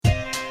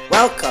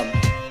Welcome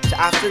to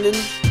Afternoon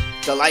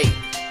Deelight.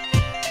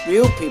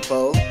 Real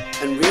people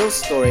and real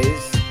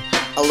stories,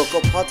 a local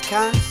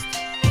podcast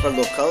for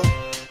local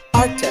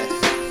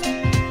artists.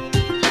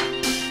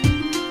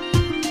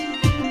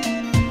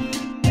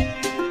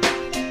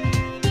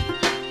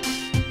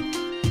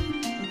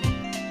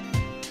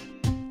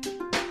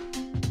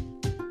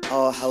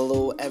 Oh,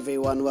 hello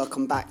everyone.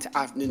 Welcome back to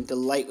Afternoon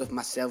Deelight with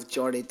myself,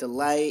 Jordy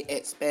Deelight.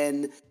 It's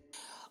been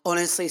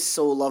honestly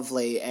so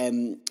lovely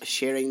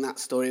sharing that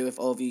story with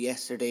all of you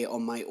yesterday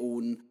on my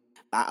own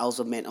battles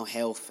of mental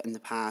health in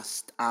the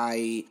past.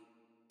 I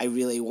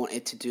really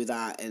wanted to do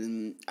that,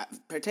 and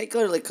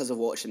particularly because of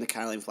watching the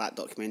Caroline Flack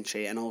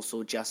documentary, and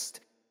also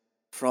just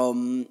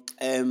from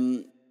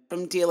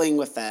dealing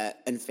with it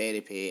in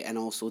therapy, and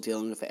also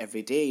dealing with it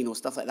every day. You know,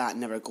 stuff like that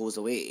never goes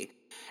away.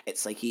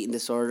 It's like eating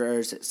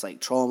disorders, it's like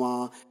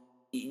trauma.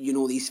 You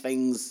know, these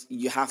things,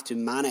 you have to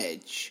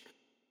manage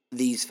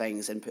these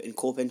things and put in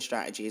coping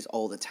strategies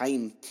all the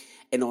time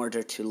in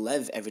order to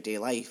live everyday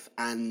life.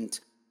 And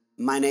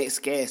my next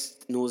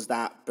guest knows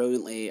that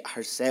brilliantly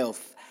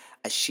herself,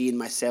 as she and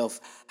myself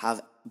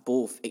have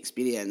both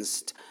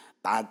experienced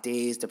bad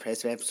days,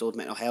 depressive episodes,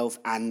 mental health,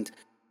 and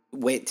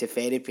went to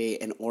therapy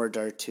in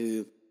order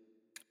to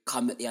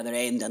come at the other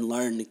end and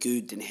learn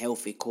good and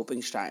healthy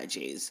coping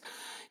strategies.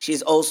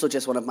 She's also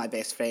just one of my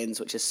best friends,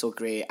 which is so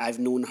great. I've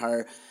known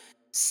her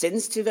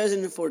since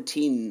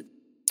 2014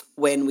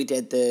 when we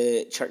did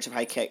the Church of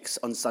High Kicks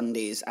on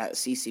Sundays at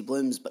CC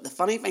Bloom's. But the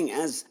funny thing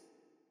is,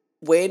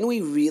 when we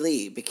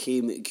really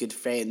became good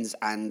friends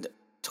and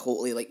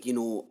totally, like, you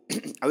know,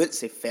 I wouldn't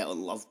say fell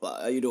in love,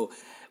 but, you know,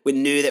 we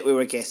knew that we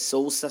were guest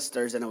soul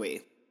sisters in a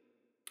way,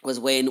 was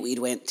when we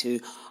went to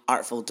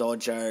Artful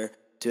Dodger,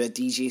 to a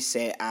DJ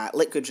set at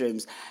Liquid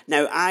Rooms.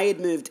 Now, I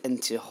had moved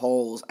into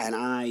halls and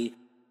I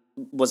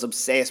was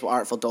obsessed with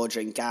Artful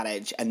Dodger and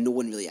Garage, and no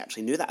one really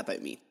actually knew that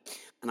about me.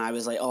 And I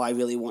was like, oh, I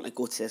really want to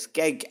go to this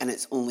gig, and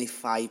it's only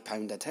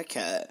 £5 a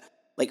ticket.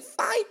 Like,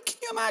 can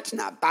you imagine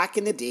that? Back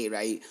in the day,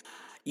 right,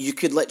 you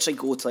could literally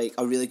go to, like,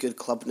 a really good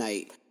club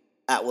night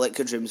at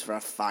Liquid Rooms for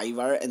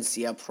 £5 and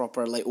see a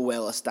proper, like,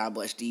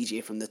 well-established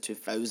DJ from the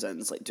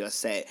 2000s, like, do a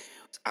set.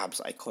 It's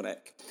absolutely iconic.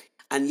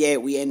 And yeah,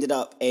 we ended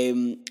up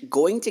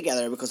going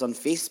together because on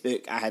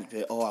Facebook I had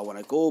put, I want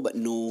to go, but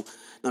no,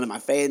 none of my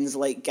friends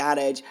like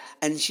Garage.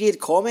 And she had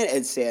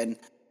commented saying,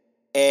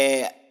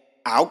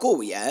 I'll go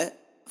with you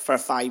for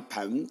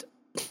 £5.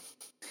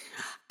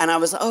 And I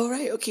was like, oh,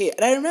 right, okay.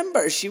 And I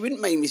remember, she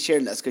wouldn't mind me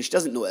sharing this because she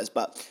doesn't know this,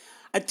 but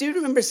I do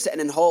remember sitting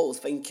in halls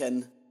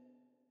thinking,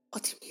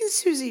 do me and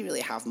Susie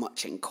really have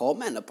much in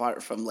common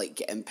apart from, like,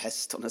 getting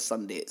pissed on a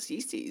Sunday at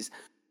CC's?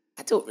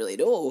 I don't really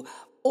know.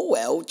 Oh,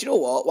 well, do you know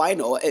what? Why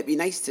not? It'd be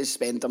nice to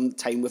spend some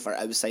time with her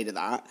outside of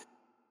that.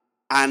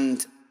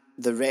 And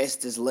the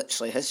rest is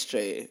literally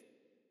history.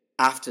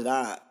 After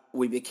that,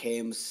 we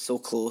became so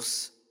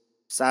close.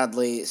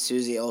 Sadly,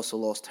 Susie also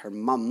lost her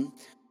mum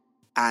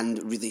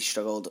and really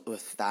struggled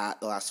with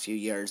that the last few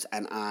years.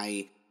 And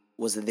I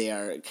was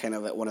there kind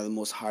of at one of the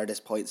most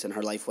hardest points in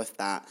her life with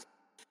that.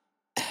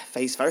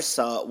 Vice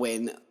versa,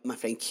 when my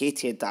friend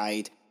Katie had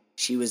died,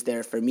 she was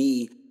there for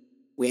me.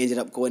 We ended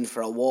up going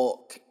for a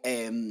walk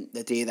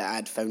the day that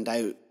I'd found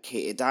out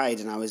Katie died,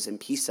 and I was in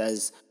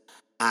pieces,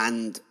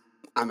 and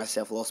I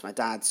myself lost my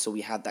dad, so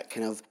we had that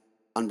kind of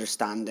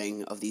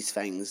understanding of these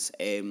things.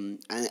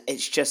 And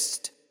it's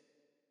just,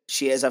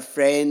 she is a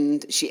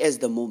friend, she is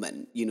the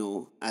moment, you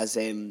know, as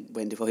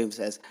Wendy Williams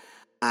says,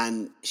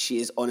 and she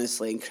is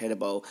honestly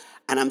incredible.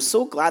 And I'm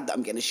so glad that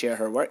I'm getting to share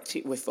her work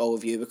with all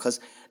of you, because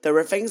there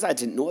were things I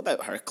didn't know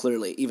about her,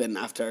 clearly, even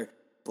after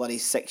bloody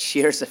 6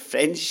 years of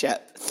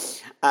friendship.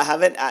 I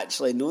haven't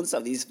actually known some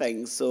of these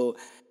things, so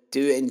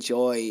do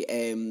enjoy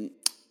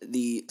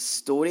the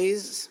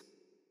stories,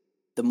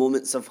 the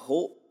moments of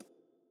hope,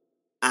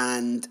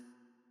 and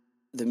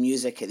the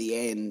music at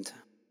the end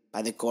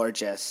by the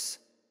gorgeous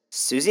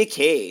Susy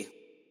K.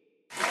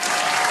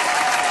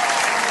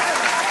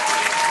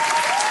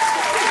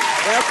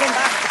 Welcome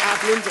back to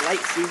Afternoon Deelight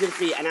Season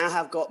 3, and I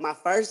have got my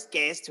first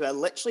guest who I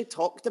literally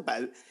talked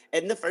about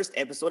in the first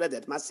episode I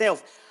did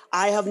myself.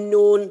 I have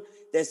known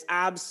this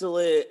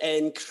absolute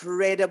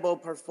incredible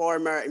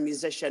performer and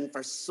musician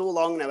for so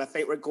long now. I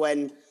think we're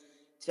going,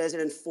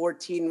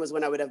 2014 was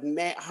when I would have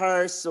met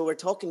her. So we're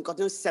talking, God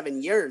knows,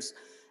 7 years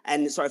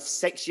and sort of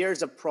 6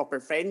 years of proper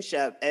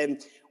friendship.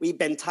 And we've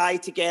been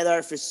tied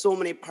together for so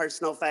many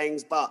personal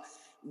things, but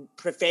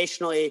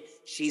professionally,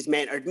 she's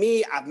mentored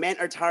me, I've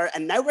mentored her,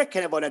 and now we're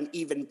kind of on an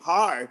even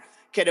par,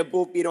 kind of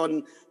both being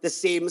on the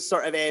same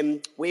sort of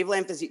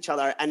wavelength as each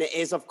other. And it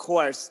is, of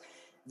course,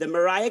 the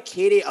Mariah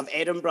Carey of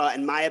Edinburgh,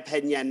 in my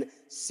opinion,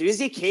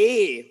 Susy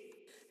K.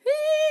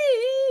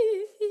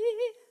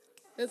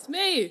 It's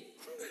me.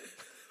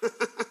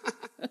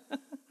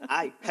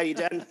 Hi, how you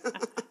doing?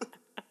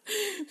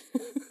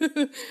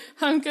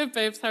 I'm good,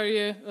 babes. How are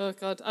you? Oh,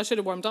 God. I should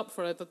have warmed up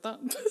before I did that.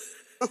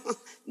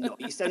 No,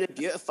 you sounded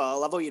beautiful. I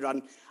love how you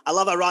run. I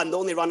love a run. The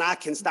only run I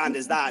can stand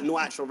is that. No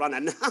actual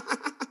running.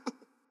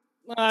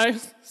 Aye,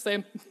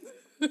 same.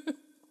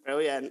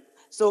 Brilliant.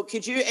 So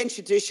could you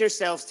introduce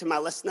yourself to my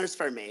listeners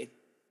for me?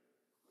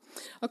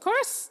 Of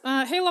course.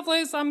 Hey,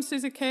 lovelies, I'm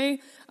Susy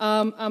K.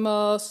 I'm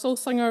a soul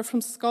singer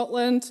from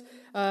Scotland,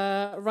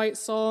 write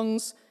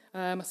songs,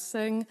 I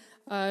sing,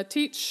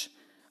 teach.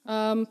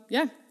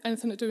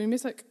 Anything to do with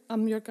music.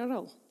 I'm your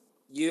girl.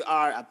 You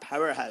are a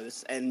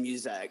powerhouse in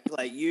music.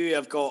 Like, you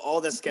have got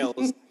all the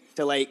skills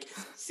to, like,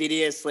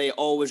 seriously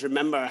always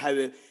remember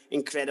how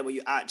incredible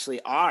you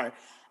actually are.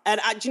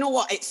 And do you know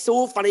what? It's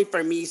so funny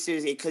for me,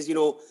 Susie, because, you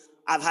know,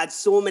 I've had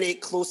so many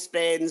close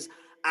friends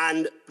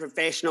and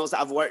professionals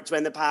that I've worked with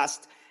in the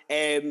past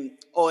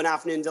on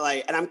Afternoon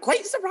Delight. And I'm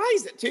quite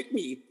surprised it took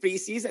me 3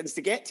 seasons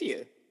to get to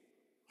you.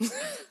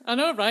 I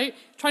know, right?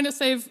 Trying to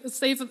save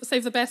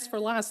the best for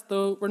last,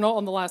 though we're not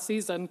on the last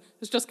season.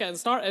 It's just getting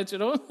started, you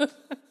know?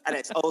 And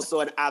it's also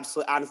an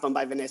absolute anthem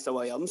by Vanessa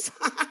Williams.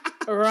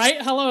 Right?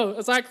 Hello,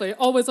 exactly.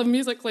 Always a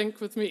music link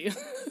with me.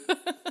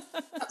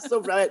 That's so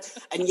brilliant.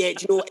 And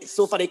yet, you know, it's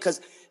so funny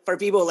because for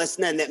people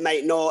listening that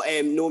might not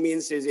know me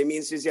and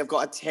Susie have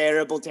got a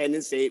terrible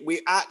tendency.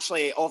 We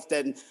actually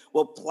often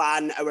will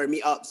plan our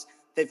meetups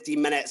 15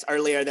 minutes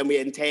earlier than we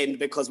intend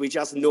because we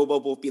just know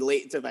we'll both be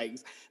late to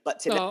things. But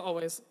today,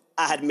 always.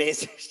 I had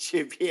messaged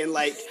you being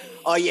like,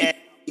 oh yeah,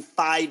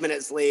 5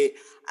 minutes late,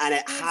 and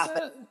at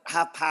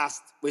half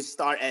past we've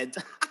started.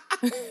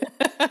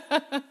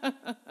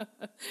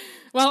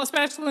 Well,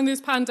 especially in these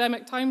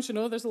pandemic times, you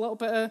know, there's a little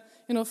bit of,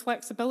 you know,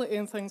 flexibility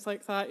and things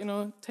like that, you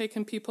know,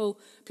 taking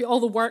all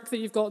the work that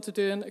you've got to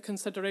do into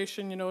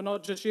consideration, you know,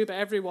 not just you, but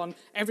everyone,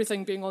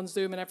 everything being on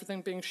Zoom and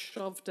everything being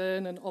shoved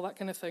in and all that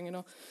kind of thing, you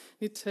know.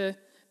 Need to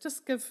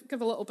just give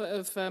a little bit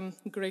of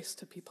grace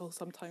to people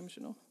sometimes,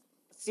 you know.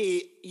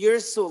 See, you're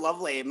so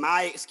lovely.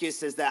 My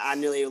excuse is that I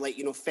nearly, like,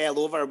 you know, fell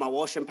over my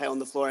washing pile on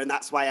the floor, and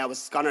that's why I was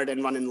scunnered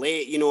and running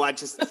late. You know,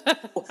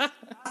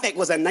 traffic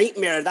was a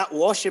nightmare, that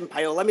washing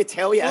pile, let me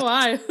tell you. Oh,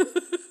 aye.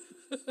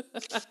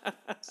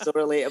 So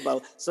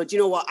relatable. So do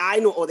you know what? I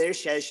know, oh, there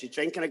she is. She's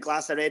drinking a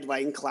glass of red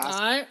wine, class.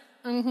 Aye,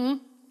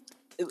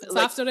 It's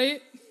like, after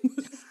 8.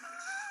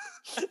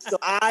 So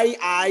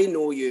I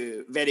know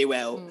you very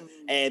well,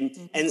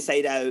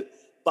 inside out.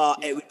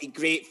 But it would be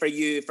great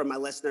for my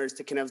listeners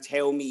to kind of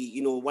tell me,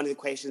 you know, one of the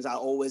questions I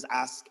always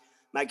ask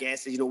my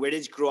guests is, you know, where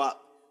did you grow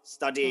up,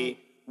 study,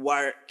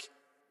 work,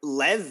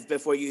 live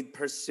before you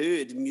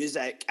pursued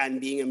music and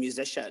being a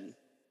musician?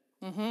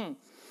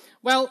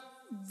 Well,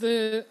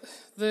 the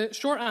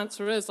short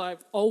answer is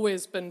I've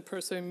always been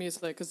pursuing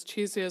music, as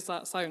cheesy as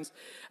that sounds.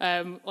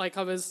 Like,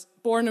 I was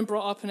born and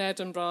brought up in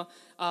Edinburgh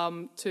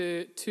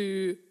to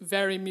two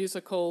very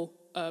musical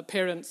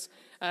parents.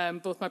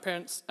 Both my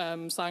parents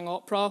sang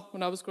opera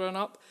when I was growing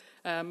up.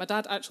 My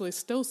dad actually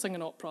still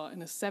singing opera in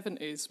his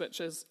 70s,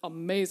 which is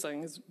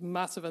amazing. He's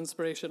massive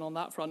inspiration on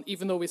that front,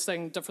 even though we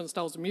sing different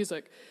styles of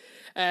music.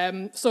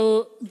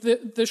 So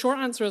the short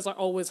answer is I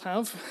always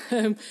have.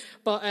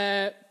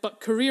 But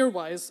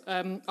career-wise,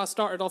 I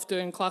started off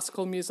doing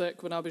classical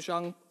music when I was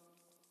young.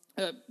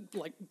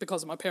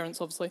 Because of my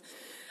parents, obviously.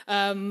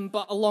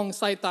 But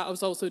alongside that, I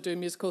was also doing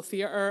musical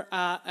theatre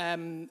at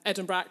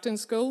Edinburgh Acting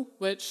School,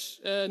 which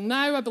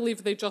now I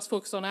believe they just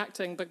focus on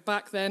acting, but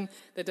back then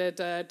they did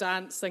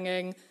dance,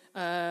 singing,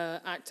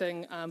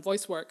 acting, and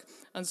voice work.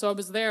 And so I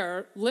was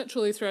there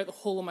literally throughout the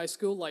whole of my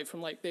school life,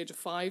 from like the age of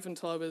 5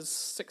 until I was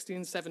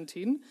 16,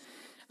 17.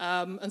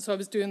 And so I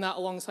was doing that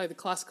alongside the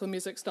classical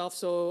music stuff.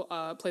 So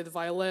I played the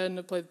violin,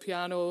 I played the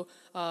piano,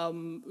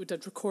 we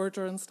did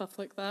recorder and stuff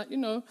like that, you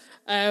know.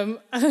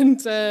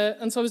 And so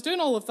I was doing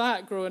all of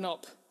that growing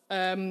up.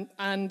 Then,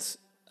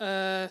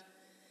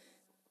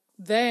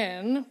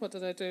 what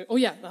did I do? Oh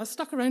yeah, I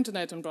stuck around in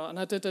Edinburgh and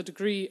I did a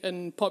degree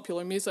in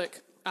popular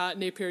music at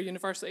Napier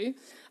University,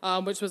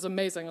 which was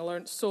amazing. I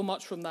learned so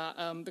much from that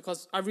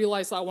because I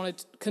realised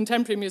that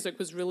contemporary music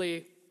was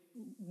really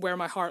where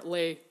my heart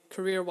lay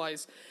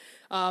career-wise.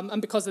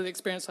 And because of the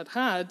experience I'd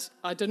had,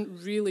 I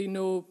didn't really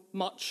know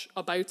much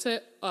about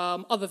it,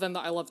 other than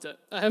that I loved it.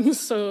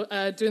 So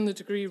doing the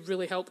degree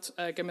really helped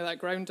give me that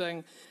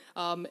grounding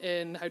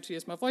in how to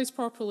use my voice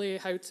properly,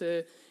 how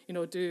to, you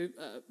know, do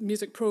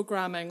music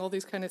programming, all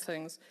these kind of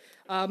things.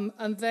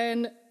 And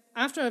then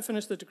after I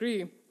finished the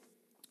degree,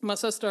 my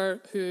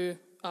sister, who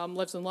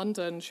lives in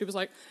London, she was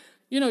like,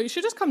 you know, you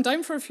should just come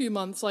down for a few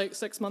months, like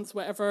 6 months,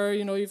 whatever.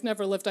 You know, you've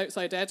never lived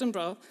outside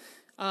Edinburgh.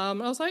 I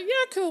was like,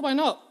 yeah, cool, why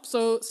not?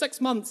 So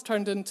 6 months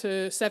turned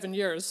into 7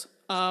 years.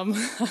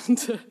 And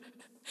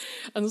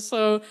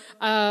so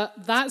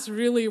that's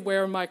really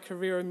where my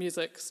career in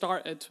music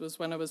started, was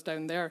when I was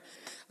down there.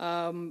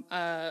 I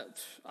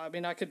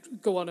mean, I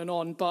could go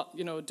on, but,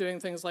 you know, doing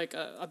things like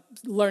I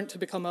learned to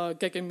become a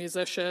gigging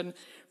musician,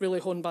 really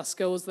honed my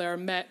skills there,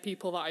 met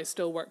people that I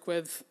still work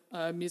with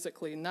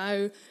musically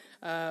now.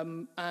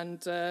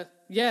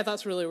 Yeah,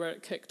 that's really where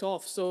it kicked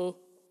off. So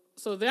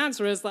the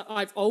answer is that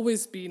I've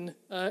always been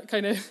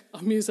kind of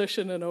a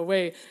musician in a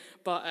way,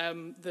 but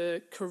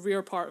the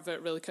career part of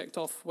it really kicked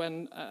off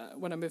when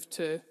I moved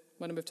to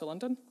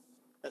London.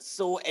 That's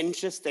so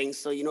interesting.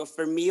 So, you know,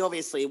 for me,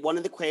 obviously, one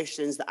of the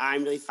questions that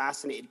I'm really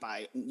fascinated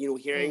by, you know,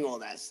 hearing all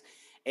this,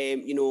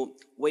 you know,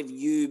 with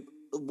you,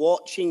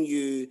 watching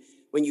you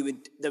when you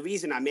would, the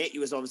reason I met you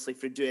was obviously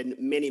for doing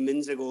many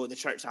moons ago the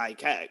Church High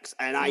Kicks,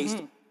 and I used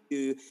to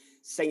do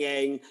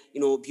singing,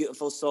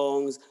 beautiful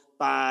songs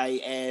by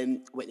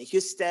Whitney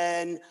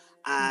Houston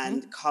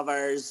and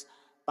covers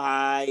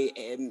by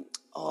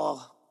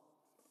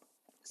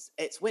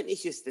it's Whitney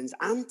Houston's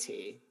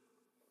auntie,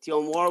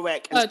 Dionne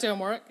Warwick. Dionne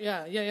Warwick,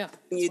 yeah.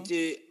 You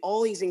do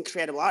all these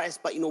incredible artists,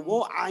 but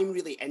what I'm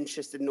really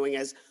interested in knowing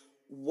is,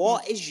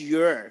 what is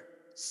your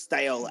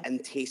style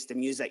and taste in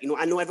music?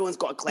 I know everyone's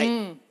got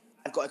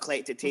I've got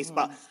eclectic taste,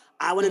 but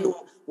I want to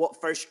know what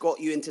first got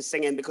you into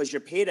singing, because your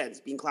parents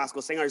being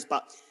classical singers,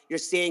 but you're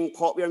saying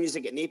popular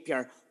music at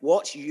Napier.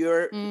 What's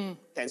your that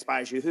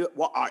inspires you?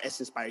 What artists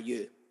inspire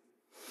you?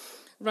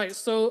 Right.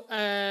 So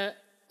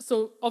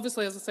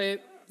obviously, as I say,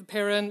 the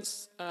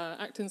parents,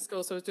 acting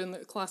school, so I was doing the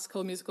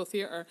classical musical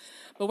theatre.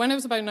 But when I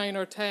was about 9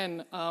 or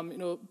 10,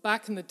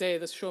 back in the day,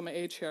 this show my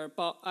age here,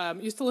 but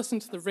used to listen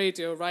to the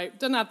radio, right?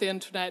 Didn't have the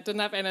internet,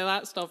 didn't have any of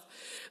that stuff.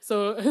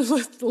 So I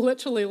was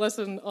literally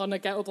listen on a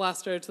ghetto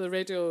blaster to the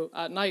radio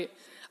at night.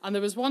 And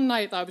there was one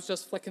night that I was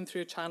just flicking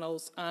through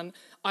channels, and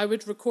I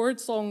would record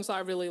songs that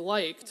I really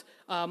liked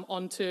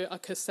onto a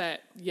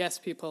cassette. Yes,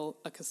 people,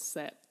 a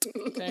cassette.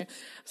 Okay,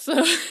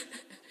 so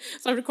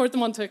I record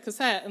them onto a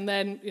cassette, and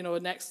then the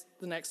next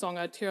song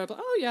I'd hear, I'd be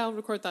like, oh yeah, I'll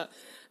record that.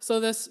 So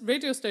this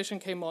radio station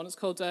came on. It's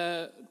called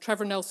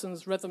Trevor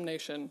Nelson's Rhythm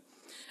Nation,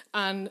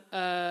 and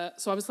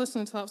so I was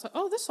listening to that. I was like,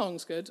 oh, this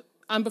song's good.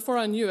 And before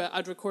I knew it,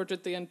 I'd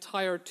recorded the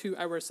entire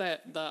 2-hour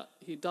set that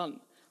he'd done.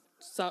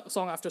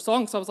 Song after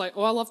song. So I was like,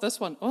 oh, I love this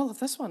one. Oh, I love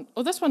this one.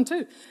 Oh, this one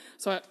too.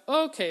 So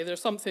okay, there's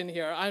something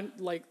here.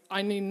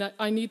 I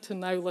need to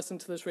now listen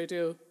to this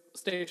radio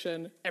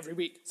station every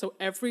week. So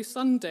every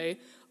Sunday,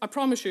 I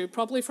promise you,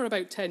 probably for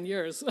about 10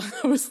 years,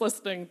 I was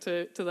listening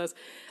to this.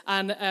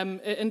 And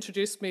it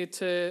introduced me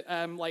to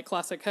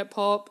classic hip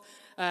hop,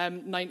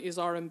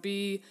 90s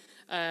R&B,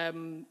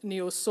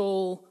 neo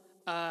soul,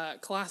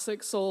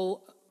 classic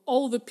soul,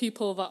 all the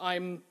people that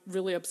I'm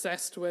really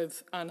obsessed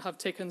with and have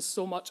taken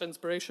so much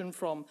inspiration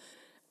from.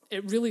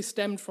 It really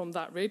stemmed from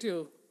that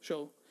radio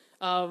show.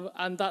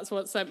 And that's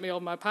what sent me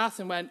on my path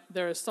and went,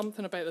 there is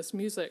something about this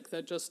music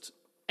that just,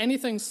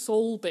 anything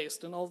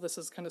soul-based, and all this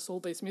is kind of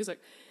soul-based music,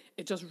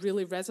 it just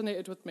really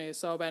resonated with me.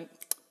 So I went,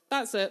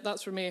 that's it,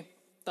 that's for me,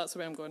 that's the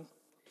way I'm going.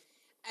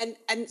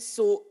 And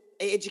so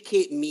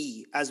educate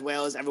me as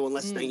well as everyone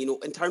listening,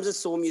 in terms of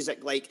soul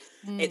music,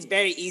 it's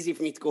very easy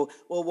for me to go,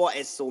 well, what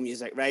is soul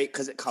music, right?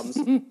 Because it comes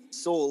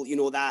soul,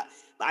 that.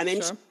 But I'm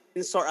interested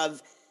in sort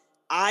of,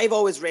 I've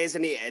always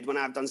resonated when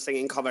I've done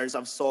singing covers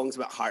of songs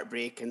about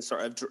heartbreak and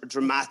sort of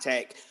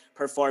dramatic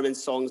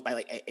performance songs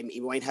by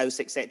Amy Winehouse,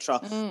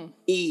 etc.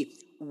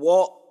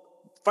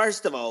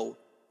 First of all,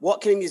 what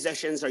kind of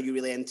musicians are you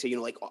really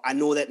into? I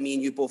know that me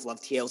and you both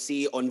love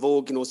TLC, On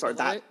Vogue, sort of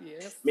that,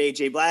 yes. Mary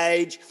J.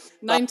 Blige.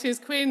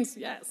 90s queens,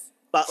 yes.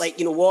 But,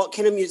 what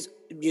kind of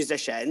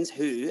musicians,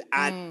 who,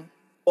 and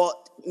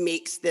what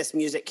makes this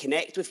music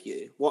connect with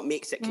you? What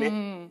makes it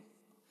connect?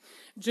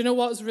 Do you know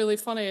what's really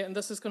funny? And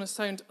this is going to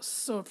sound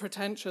so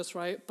pretentious,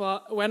 right?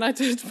 But when I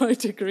did my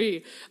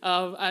degree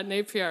at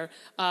Napier,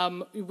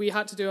 we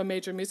had to do a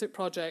major music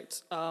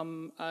project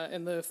in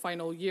the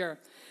final year.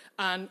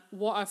 And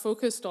what I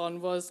focused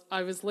on was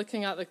I was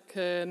looking at the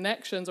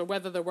connections, or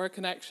whether there were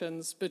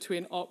connections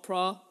between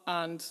opera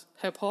and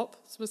hip-hop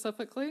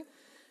specifically.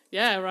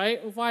 Yeah,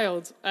 right?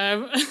 Wild.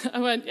 I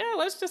went, yeah,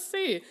 let's just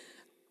see.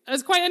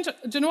 It's quite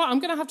interesting. Do you know what? I'm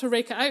going to have to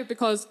rake it out,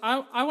 because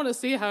I want to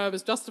see how I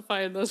was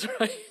justifying this,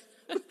 right?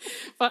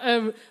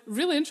 But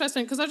really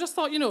interesting, because I just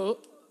thought,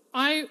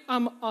 I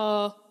am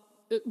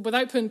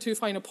without putting too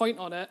fine a point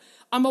on it,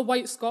 I'm a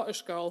white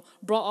Scottish girl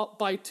brought up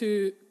by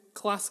two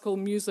classical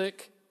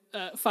music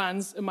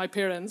fans and my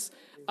parents.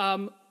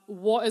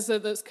 What is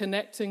it that's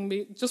connecting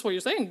me? Just what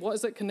you're saying. What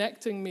is it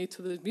connecting me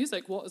to the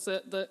music? What is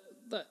it that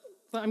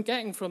I'm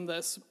getting from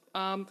this?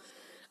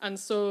 And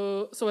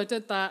so I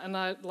did that, and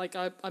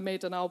I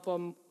made an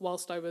album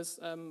whilst I was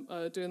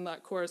doing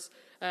that course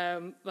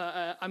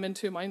that I'm in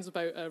two minds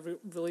about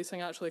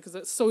releasing, actually, because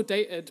it's so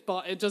dated.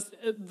 But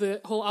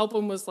the whole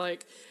album was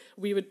like,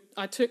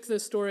 I took the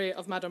story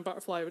of Madame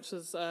Butterfly, which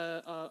is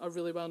a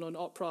really well-known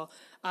opera,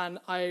 and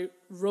I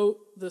wrote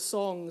the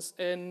songs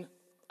in,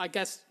 I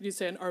guess you'd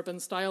say, an urban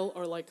style,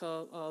 or like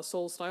a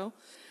soul style.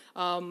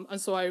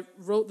 And so I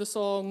wrote the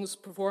songs,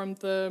 performed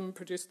them,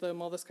 produced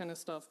them, all this kind of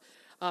stuff.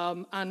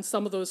 And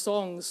some of those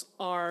songs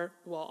are,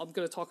 well, I'm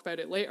going to talk about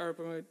it later,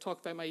 but when we talk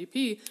about my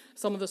EP,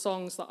 some of the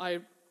songs that I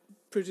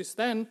produced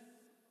then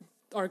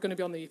are going to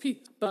be on the EP.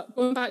 But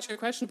going back to your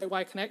question about why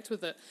I connect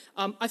with it,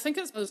 I think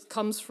it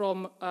comes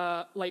from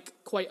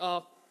quite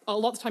a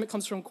lot of the time it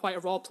comes from quite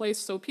a raw place.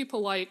 So people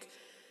like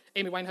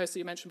Amy Winehouse that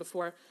you mentioned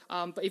before,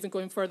 but even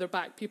going further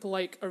back, people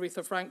like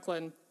Aretha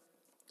Franklin,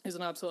 who's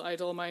an absolute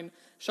idol of mine,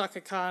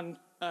 Shaka Khan,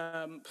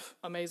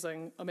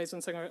 amazing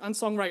singer, and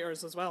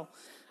songwriters as well.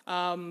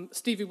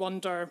 Stevie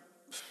Wonder,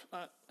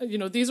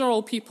 these are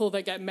all people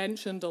that get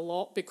mentioned a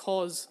lot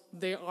because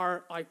they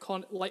are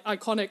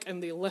iconic in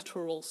the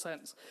literal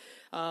sense,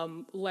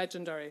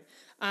 legendary.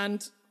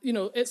 And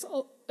it's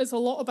a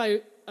lot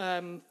about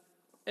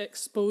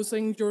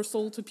exposing your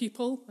soul to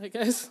people, I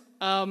guess.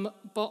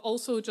 But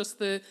also just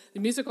the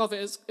music of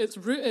it, it's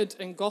rooted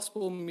in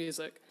gospel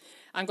music.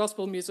 And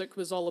gospel music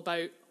was all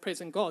about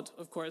praising God,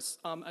 of course,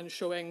 and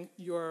showing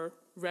your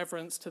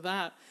reverence to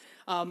that.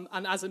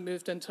 And as it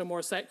moved into a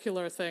more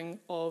secular thing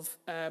of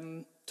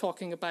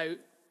talking about,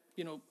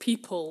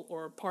 people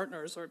or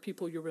partners or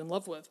people you were in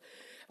love with,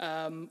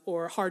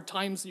 or hard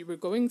times you were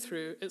going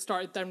through, it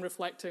started then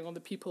reflecting on the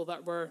people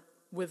that were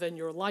within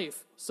your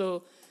life.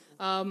 So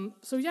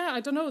yeah,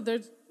 I don't know.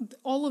 There's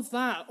all of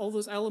that, all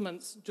those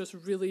elements just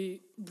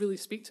really, really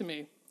speak to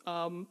me.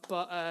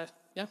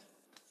 Yeah.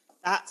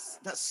 That's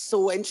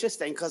so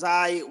interesting, because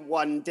I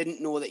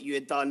didn't know that you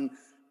had done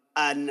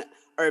an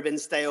urban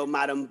style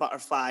Madam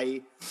Butterfly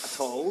at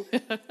all.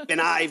 And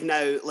I've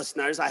now,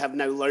 listeners, I have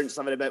now learned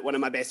something about one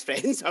of my best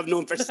friends I've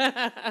known for.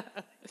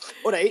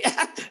 All right,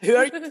 who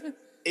are you?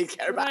 You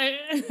care about?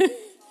 Right.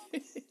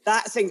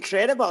 That's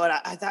incredible.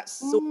 That's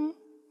so.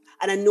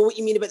 And I know what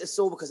you mean about the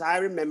soul, because I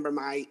remember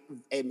my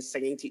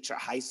singing teacher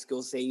at high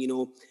school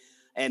saying,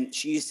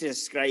 she used to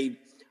describe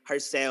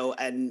herself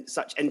in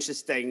such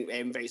interesting,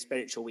 very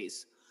spiritual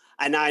ways.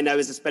 And I now,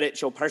 as a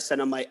spiritual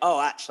person, I'm like,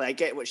 oh, actually, I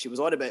get what she was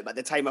on about. But at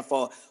the time, I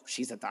thought,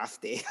 she's a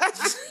dafty.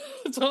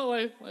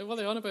 Totally. Like, what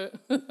are they on about?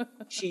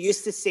 She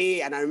used to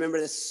say, and I remember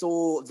this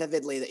so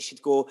vividly, that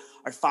she'd go,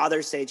 her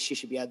father said she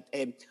should be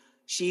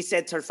she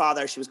said to her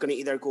father she was going to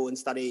either go and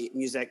study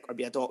music or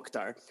be a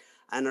doctor.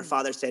 And her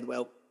father said,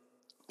 well,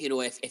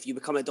 if you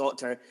become a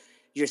doctor,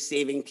 you're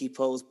saving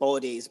people's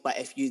bodies. But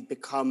if you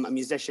become a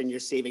musician, you're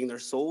saving their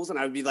souls. And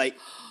I would be like,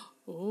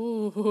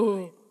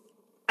 oh.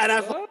 And I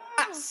thought,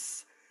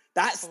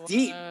 that's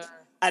deep.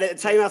 And at the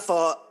time I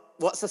thought,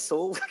 what's a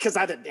soul? Because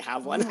I didn't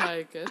have one. Oh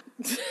my God.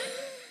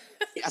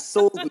 A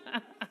soul,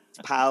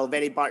 pal,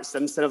 very Bart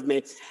Simpson of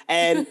me.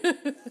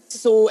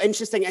 So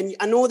interesting. And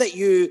I know that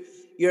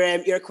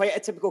you're quite a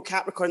typical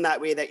Capricorn that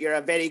way, that you're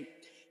a very,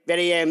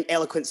 very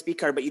eloquent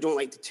speaker, but you don't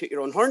like to toot your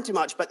own horn too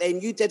much. But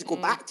then you did go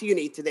back to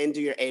uni to then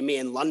do your MA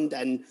in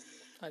London,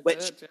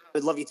 which I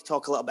would love you to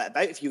talk a little bit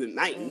about, if you wouldn't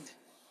mind.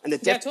 And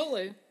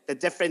totally. The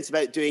difference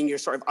about doing your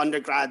sort of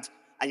undergrad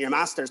and your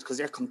master's, because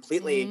they're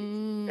completely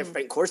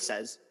different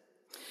courses.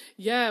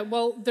 Yeah,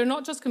 well, they're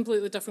not just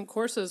completely different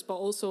courses, but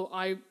also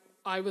I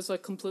was a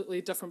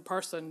completely different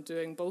person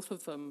doing both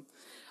of them.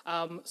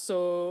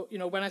 So,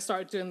 when I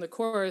started doing the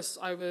course,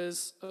 I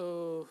was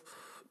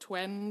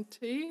 21.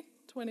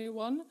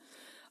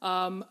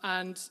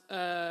 And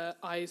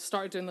I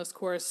started doing this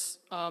course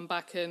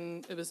back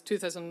in, it was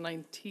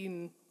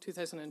 2019,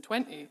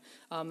 2020.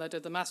 I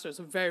did the master's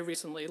very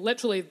recently.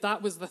 Literally,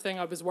 that was the thing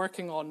I was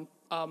working on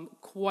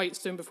quite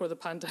soon before the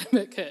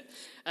pandemic hit.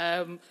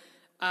 When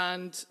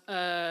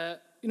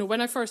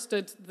I first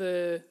did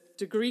the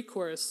degree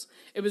course,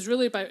 it was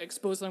really about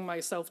exposing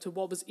myself to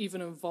what was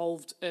even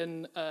involved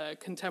in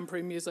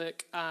contemporary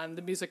music and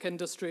the music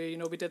industry.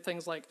 We did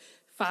things like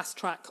fast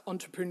track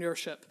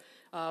entrepreneurship.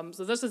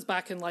 So this is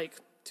back in like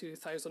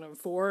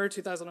 2004,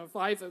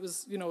 2005. It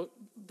was,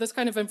 this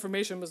kind of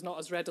information was not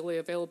as readily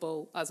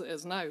available as it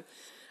is now.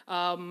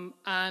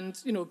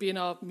 Being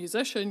a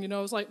musician, I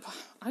was like,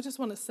 I just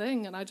want to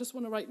sing and I just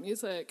want to write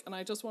music and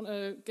I just want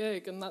to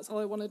gig and that's all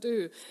I want to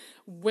do,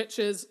 which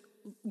is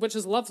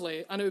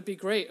lovely. And it would be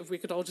great if we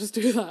could all just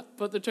do that.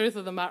 But the truth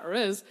of the matter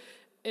is,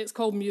 it's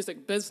called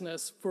music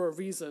business for a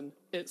reason.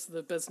 It's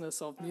the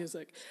business of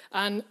music.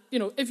 And,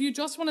 if you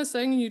just want to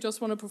sing and you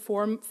just want to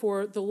perform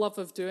for the love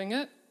of doing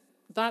it,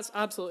 that's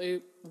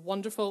absolutely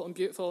wonderful and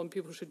beautiful, and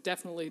people should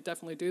definitely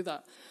do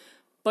that.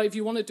 But if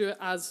you want to do it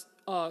as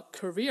a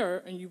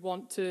career and you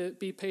want to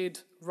be paid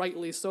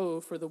rightly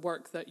so for the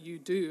work that you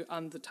do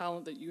and the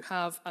talent that you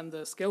have and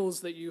the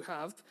skills that you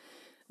have,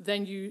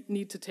 then you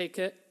need to take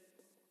it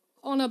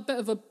on a bit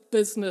of a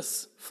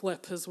business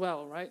flip as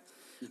well, right?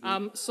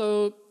 Mm-hmm.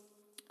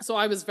 So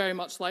I was very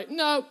much like,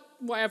 no,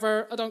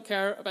 whatever, I don't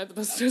care about the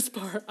business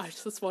part. I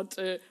just want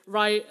to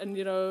write and,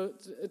 do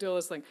all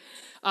this thing.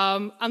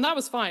 And that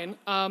was fine.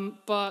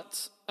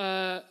 But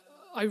I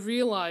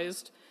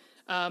realized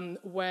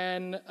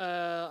when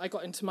I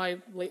got into my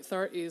late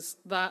 30s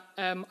that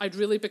I'd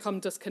really become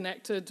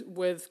disconnected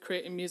with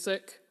creating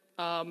music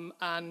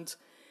and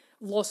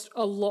lost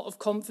a lot of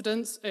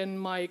confidence in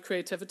my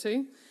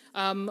creativity.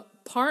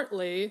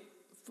 Partly,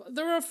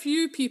 there were a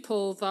few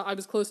people that I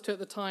was close to at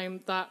the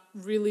time that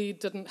really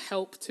didn't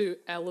help to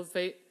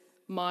elevate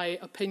my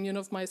opinion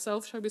of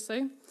myself, shall we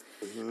say.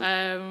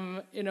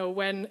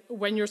 Mm-hmm.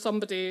 When you're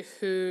somebody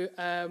who,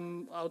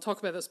 I'll talk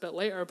about this a bit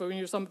later, but when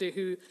you're somebody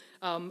who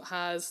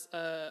has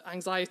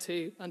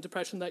anxiety and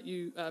depression that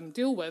you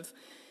deal with,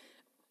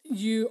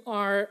 you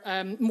are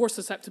more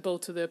susceptible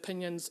to the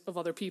opinions of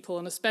other people,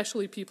 and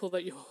especially people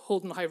that you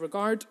hold in high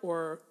regard,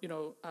 or,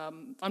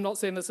 I'm not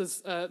saying this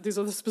is, these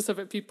are the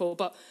specific people,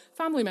 but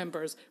family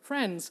members,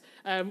 friends,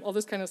 all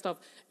this kind of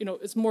stuff,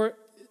 it's more,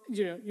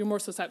 you're more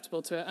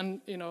susceptible to it. And,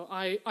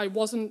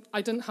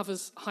 I didn't have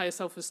as high a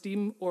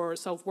self-esteem or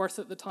self-worth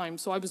at the time,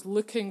 so I was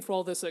looking for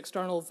all this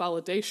external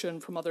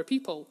validation from other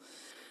people.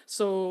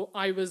 So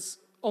I was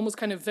almost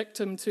kind of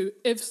victim to,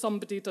 if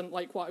somebody didn't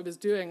like what I was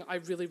doing, I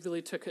really,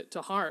 really took it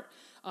to heart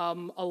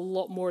a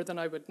lot more than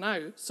I would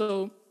now.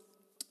 So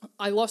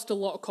I lost a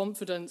lot of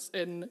confidence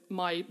in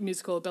my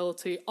musical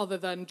ability other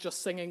than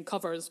just singing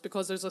covers,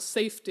 because there's a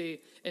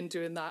safety in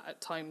doing that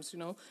at times, you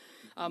know.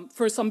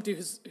 For somebody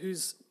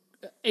who's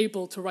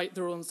able to write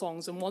their own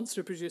songs and wants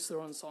to produce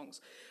their own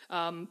songs,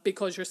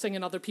 because you're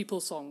singing other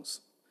people's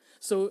songs.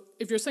 So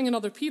if you're singing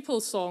other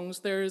people's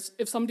songs,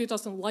 if somebody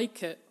doesn't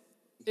like it,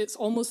 it's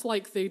almost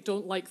like they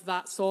don't like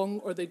that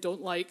song, or they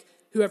don't like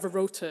whoever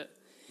wrote it.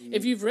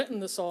 If you've written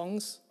the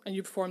songs and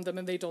you perform them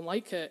and they don't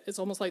like it, it's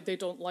almost like they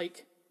don't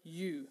like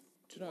you.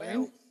 Do you know what I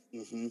mean?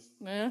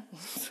 Mm-hmm. Yeah.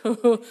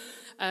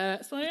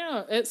 So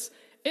yeah,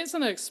 it's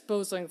an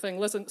exposing thing.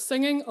 Listen,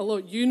 singing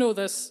alone, you know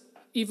this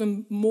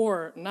even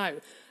more now,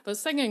 but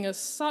singing is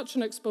such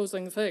an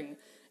exposing thing.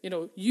 You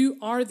know, you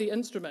are the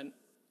instrument.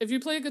 If you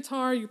play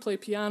guitar, you play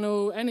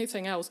piano,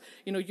 anything else,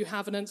 you know, you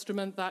have an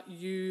instrument that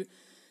you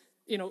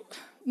know,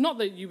 not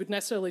that you would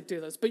necessarily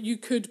do this, but you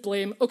could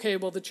blame, okay,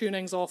 well, the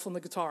tuning's off on the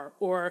guitar,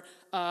 or,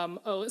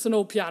 oh, it's an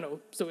old piano,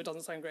 so it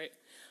doesn't sound great.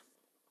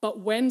 But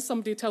when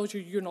somebody tells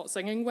you you're not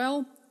singing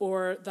well,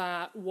 or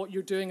that what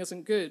you're doing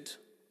isn't good,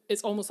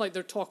 it's almost like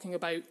they're talking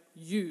about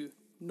you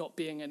not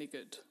being any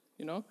good,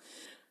 you know?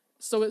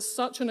 So it's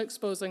such an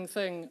exposing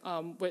thing,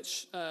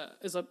 which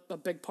is a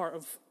big part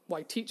of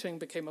why teaching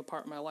became a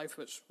part of my life,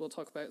 which we'll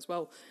talk about as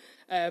well.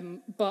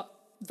 But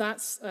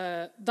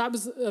that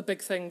was a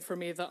big thing for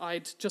me, that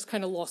I'd just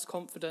kind of lost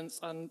confidence.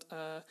 And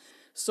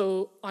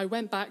so I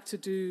went back to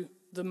do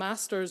the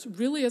Masters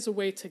really as a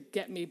way to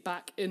get me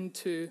back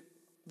into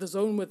the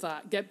zone with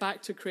that, get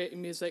back to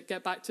creating music,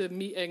 get back to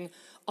meeting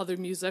other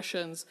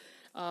musicians,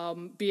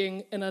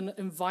 being in an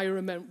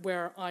environment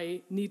where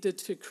I needed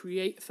to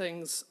create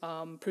things,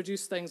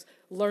 produce things,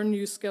 learn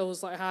new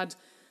skills that I had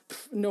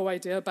no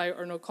idea about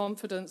or no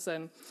confidence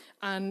in.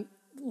 And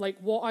like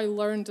what I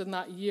learned in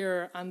that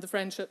year, and the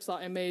friendships that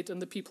I made,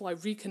 and the people I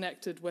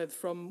reconnected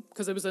with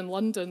because I was in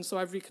London, so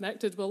I've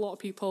reconnected with a lot of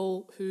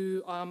people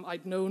who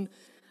I'd known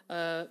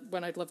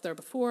when I'd lived there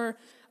before.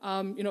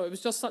 You know, it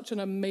was just such an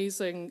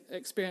amazing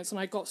experience, and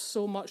I got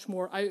so much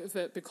more out of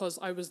it because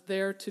I was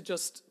there to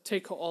just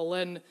take it all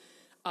in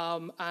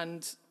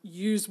and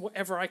use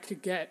whatever I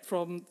could get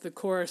from the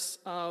course,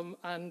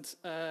 and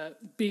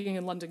being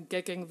in London,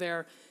 gigging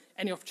there,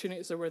 any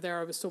opportunities that were there,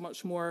 I was so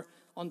much more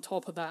on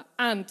top of that,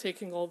 and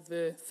taking all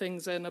the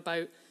things in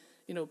about,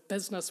 you know,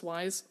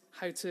 business-wise,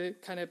 how to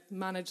kind of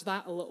manage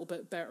that a little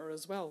bit better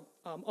as well.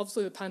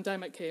 Obviously, the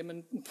pandemic came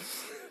and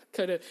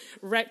kind of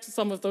wrecked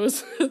some of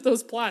those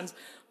those plans,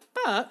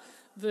 but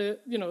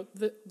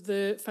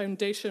the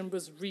foundation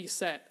was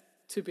reset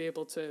to be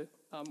able to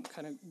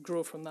kind of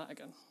grow from that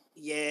again.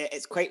 Yeah,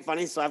 it's quite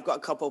funny. So I've got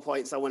a couple of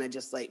points I want to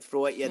just like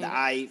throw at you that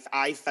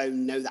I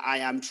found now that I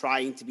am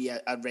trying to be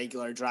a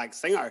regular drag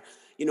singer.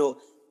 You know,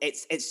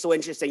 it's so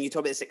interesting. You talk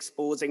about this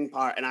exposing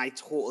part, and I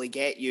totally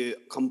get you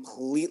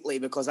completely,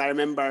 because I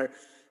remember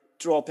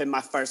dropping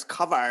my first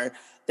cover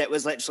that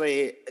was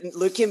literally,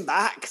 looking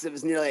back, because it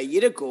was nearly a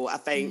year ago, I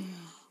think,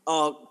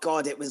 oh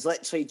God, it was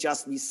literally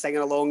just me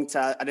singing along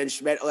to an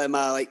instrumental in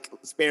my like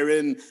spare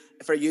room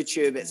for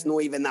YouTube. It's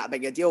not even that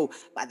big a deal.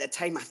 But at the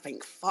time, I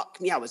think,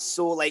 fuck me, I was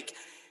so like,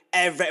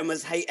 everything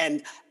was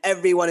heightened.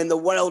 Everyone in the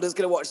world is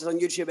going to watch this on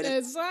YouTube. And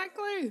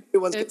exactly.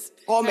 It's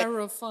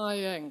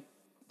terrifying.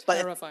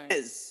 Terrifying. But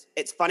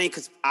it's funny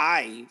because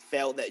I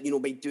felt that, you know,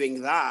 by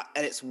doing that,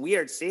 and it's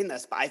weird saying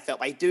this, but I felt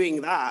by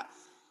doing that,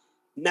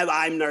 now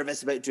I'm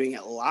nervous about doing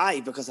it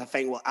live, because I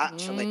think, well,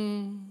 actually,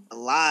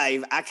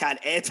 live, I can't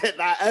edit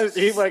that out.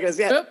 People are going to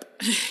say,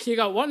 yep. You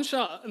got one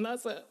shot, and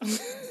that's it.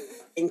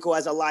 Inco,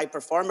 as a live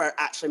performer,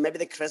 actually, maybe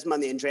the charisma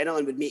and the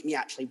adrenaline would make me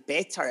actually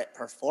better at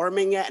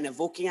performing it and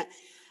evoking it.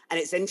 And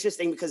it's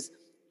interesting because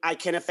I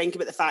kind of think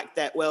about the fact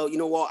that, well, you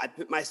know what, I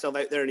put myself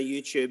out there in a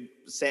YouTube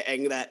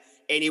setting that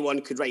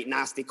anyone could write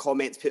nasty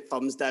comments, put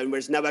thumbs down,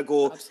 whereas now I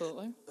go,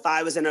 absolutely. If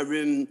I was in a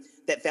room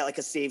that felt like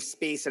a safe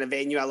space in a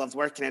venue I loved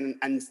working in,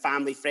 and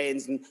family,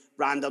 friends, and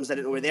randoms I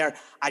didn't know were there,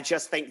 I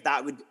just think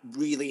that would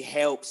really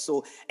help.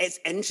 So it's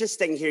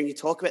interesting hearing you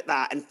talk about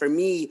that. And for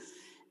me,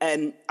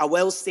 I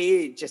will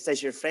say, just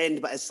as your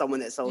friend, but as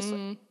someone that's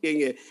also doing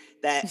you,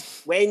 that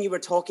when you were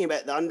talking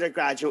about the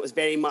undergraduate, it was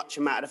very much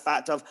a matter of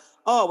fact of,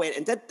 oh, I went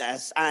and did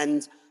this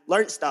and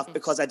learned stuff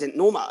because I didn't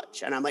know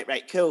much. And I'm like,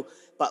 right, cool.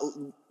 But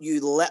you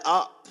lit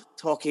up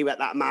talking about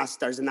that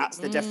Masters, and that's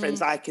the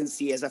difference I can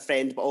see as a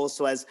friend, but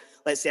also as,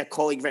 let's say, a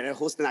colleague right now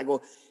hosting. I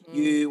go,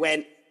 you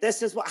went,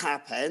 this is what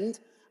happened.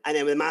 And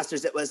then with the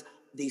Masters, it was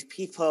these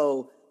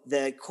people,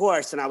 the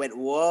course. And I went,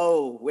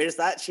 whoa, where's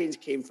that change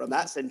came from?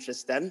 That's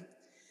interesting.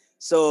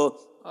 So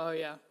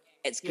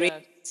it's great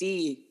to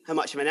see how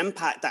much of an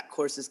impact that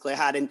course has clearly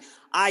had. And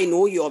I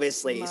know you,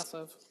 obviously.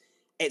 Massive.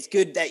 It's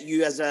good that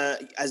you as a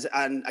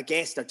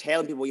guest are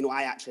telling people, you know,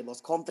 I actually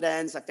lost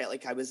confidence. I felt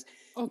like I was...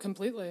 Oh,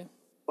 completely.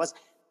 But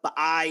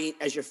I,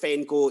 as your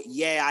friend, go,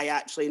 yeah, I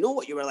actually know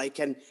what you were like.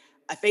 And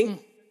I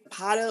think the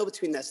parallel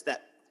between this,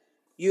 that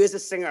you as a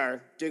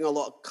singer doing a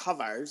lot of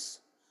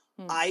covers,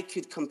 I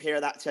could compare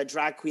that to a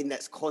drag queen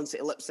that's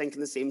constantly lip syncing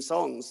the same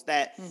songs.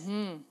 That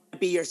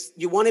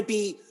you want to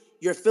be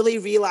your fully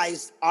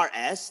realized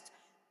artist.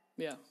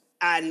 Yeah.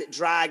 And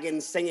drag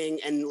and singing,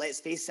 and let's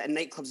face it, in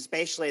nightclubs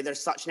especially,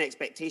 there's such an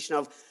expectation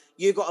of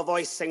you got a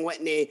voice, sing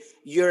Whitney.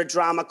 You're a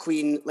drama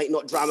queen, like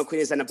not drama queen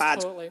as in a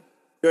bad. Totally.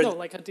 You're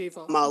like a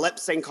diva. I'm a lip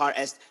sync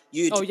artist.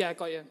 Got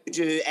you. You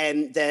do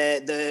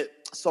the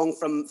song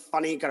from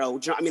Funny Girl.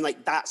 Do you know what I mean?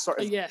 Like that sort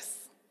of.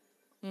 Yes.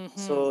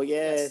 So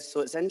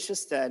so it's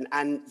interesting,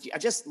 and I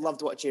just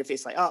loved watching your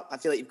face light up. I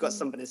feel like you've got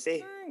something to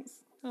say. Thanks.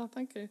 Oh,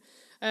 thank you.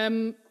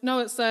 No,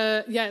 it's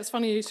it's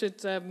funny you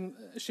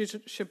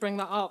should bring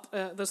that up.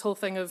 This whole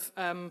thing of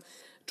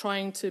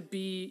trying to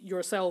be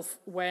yourself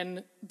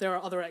when there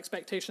are other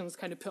expectations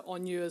kind of put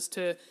on you as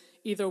to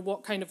either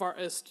what kind of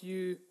artist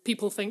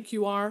people think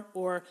you are,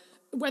 or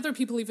whether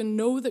people even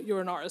know that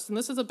you're an artist. And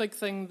this is a big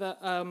thing that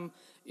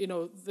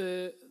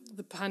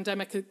the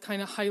pandemic had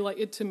kind of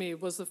highlighted to me,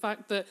 was the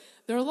fact that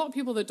there are a lot of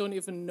people that don't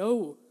even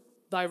know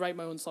that I write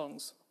my own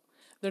songs.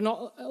 There are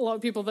not a lot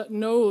of people that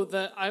know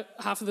that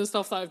half of the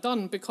stuff that I've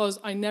done, because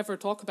I never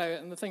talk about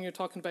it. And the thing you're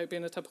talking about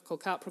being a typical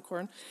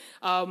Capricorn,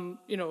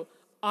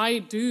 I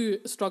do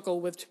struggle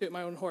with toot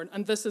my own horn.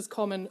 And this is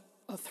common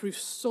through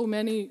so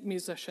many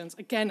musicians.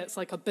 Again, it's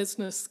like a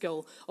business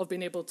skill of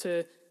being able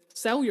to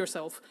sell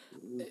yourself.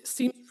 It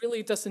seems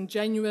really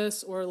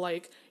disingenuous, or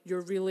like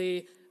you're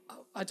really,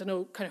 I don't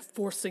know, kind of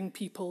forcing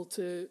people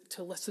to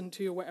listen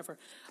to you or whatever.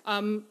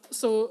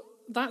 So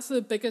that's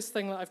the biggest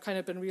thing that I've kind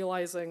of been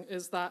realizing,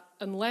 is that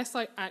unless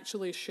I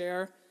actually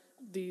share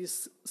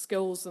these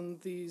skills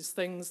and these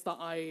things that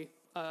I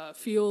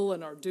feel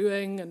and are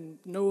doing and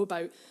know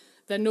about,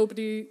 then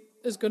nobody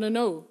is going to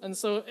know. And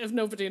so if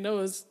nobody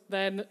knows,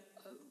 then,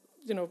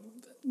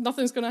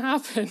 nothing's going to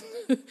happen.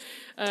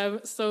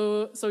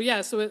 So it's,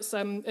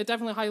 it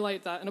definitely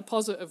highlighted that in a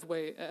positive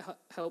way. It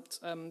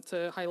helped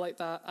to highlight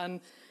that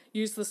and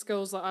use the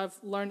skills that I've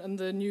learned and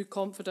the new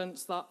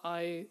confidence that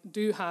I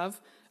do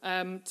have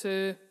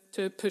to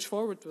push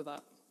forward with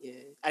that. Yeah,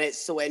 and it's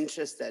so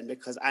interesting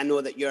because I know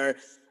that you're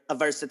a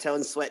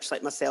versatile switch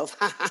like myself.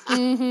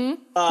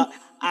 But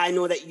I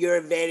know that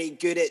you're very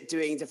good at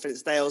doing different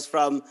styles,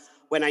 from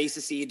when I used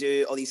to see you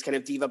do all these kind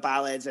of diva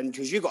ballads, and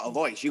because you got a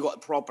voice, you got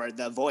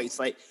the voice,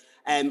 like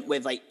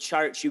with like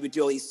Church, you would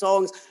do all these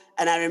songs.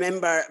 And I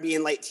remember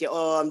being like to you,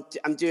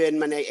 I'm doing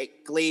my night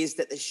at Glazed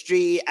at the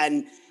Street,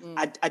 and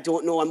I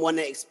don't know, I'm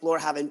wanting to explore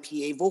having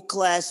PA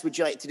vocalists. Would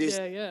you like to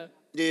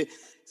do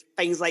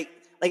things like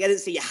I didn't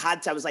say you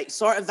had to, I was like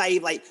sort of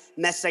vibe, like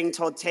Missing,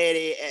 Todd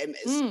Terry,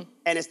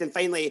 Aniston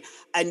Finally.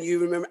 And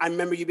I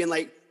remember you being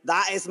like,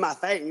 that is my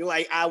thing.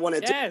 Like, I want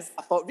to do it.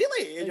 I thought,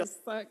 really?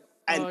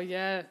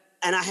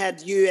 And I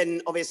had you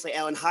and obviously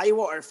Ellen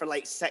Highwater for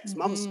like 6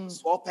 months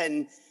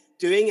swapping,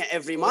 doing it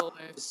every month.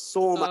 It was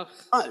so much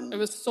fun. It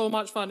was so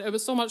much fun. It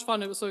was so much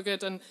fun. It was so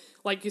good. And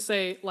like you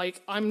say,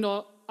 like I'm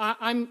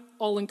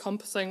all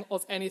encompassing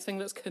of anything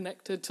that's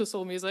connected to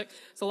soul music.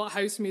 So a lot of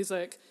house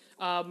music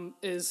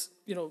is,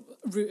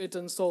 rooted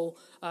in soul,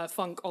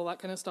 funk, all that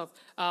kind of stuff.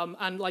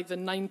 And like the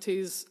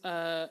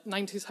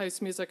 90s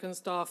house music and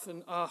stuff.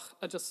 And I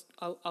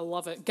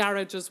love it.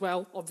 Garage as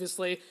well,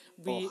 obviously.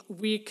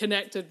 We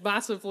connected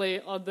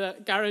massively on the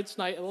garage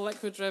night at the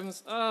Liquid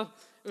Rims.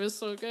 It was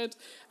so good.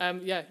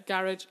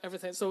 Garage,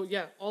 everything. So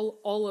yeah,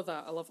 all of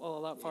that. I love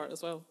all of that part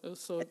as well. It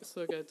was so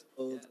good.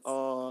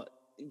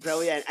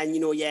 Brilliant. And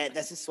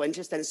this is so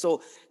interesting.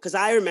 So, because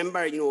I remember,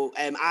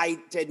 I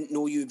didn't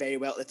know you very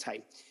well at the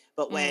time.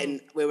 But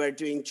when we were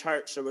doing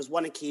church, there was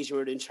one occasion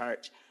we were doing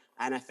church,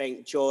 and I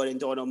think John and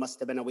Donald must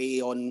have been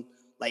away on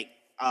like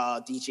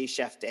a DJ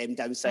shift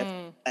down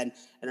south and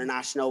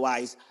international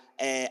wise,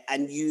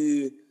 and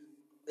you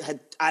had,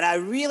 and I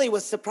really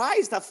was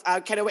surprised. I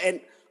kind of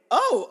went,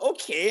 oh,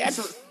 okay, I don't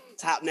know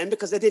what's happening,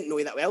 because I didn't know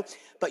you that well.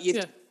 But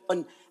you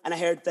on, and I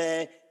heard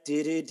the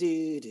do do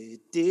do do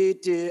do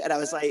do, and I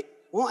was like,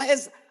 what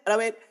is? And I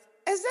went,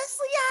 is this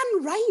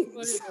Leanne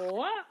Rimes? Like,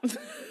 what?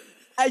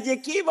 And you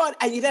came on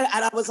and you did it,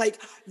 and I was like,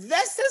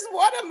 this is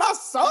one of my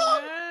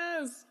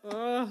songs.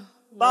 Yes.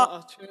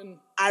 What a tune.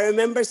 I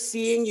remember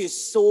seeing you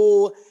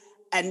so,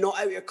 and not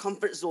out of your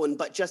comfort zone,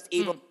 but just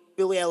able to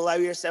fully allow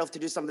yourself to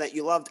do something that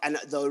you loved. And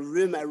the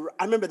room,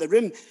 I remember the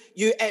room,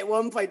 you at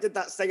one point did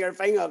that singer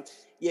thing of,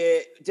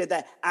 you did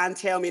that, and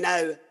Tell Me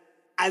Now,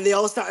 and they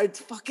all started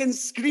fucking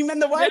screaming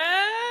the word.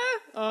 Yeah.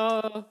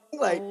 Oh,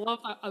 like, I love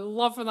that. I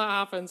love when that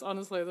happens.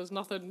 Honestly, there's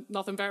nothing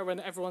better when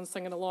everyone's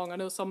singing along. I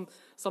know some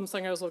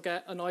singers will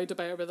get annoyed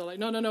about it, but they're like,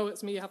 no,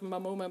 it's me having my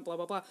moment, blah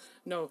blah blah.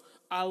 No,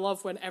 I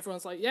love when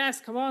everyone's like,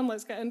 yes, come on,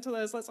 let's get into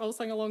this. Let's all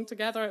sing along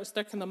together.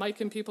 Sticking the mic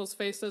in people's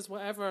faces,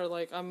 whatever.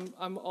 Like,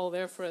 I'm all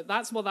there for it.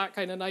 That's what that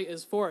kind of night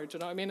is for. Do you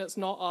know what I mean? It's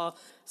not a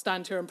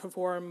stand here and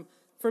perform.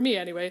 For me,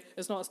 anyway,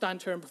 it's not a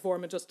stand here and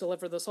perform and just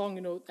deliver the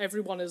song.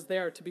 Everyone is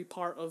there to be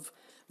part of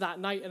that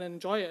night and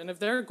enjoy it. And if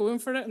they're going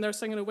for it and they're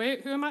singing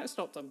away, who am I to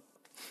stop them?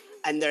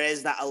 And there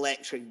is that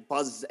electric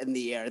buzz in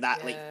the air,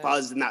 that like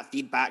buzz and that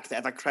feedback that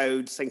if a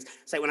crowd sings.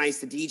 It's like when I used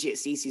to DJ at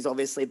CC's,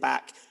 obviously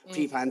back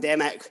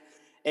pre-pandemic,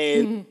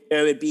 There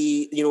would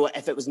be,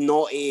 if it was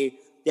naughty,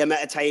 the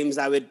amount of times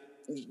I would,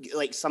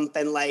 like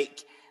something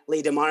like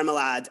Lady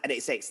Marmalade, and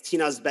it's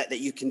Tina's bit that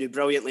you can do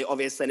brilliantly,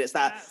 obviously, and it's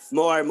that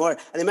more, and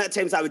the amount of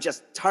times I would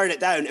just turn it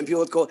down, and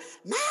people would go,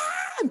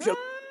 "Mom!"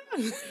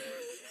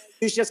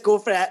 You just go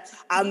for it.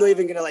 I'm not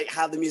even gonna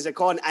have the music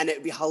on, and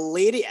it'd be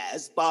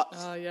hilarious, but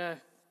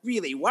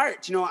really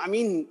worked. You know what I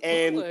mean?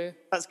 Totally.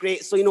 That's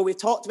great. So we've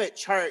talked about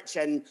church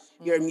and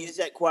your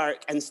music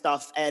work and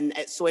stuff, and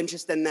it's so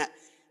interesting that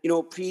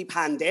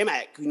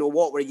pre-pandemic,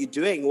 what were you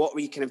doing? What were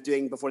you kind of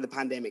doing before the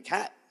pandemic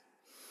hit?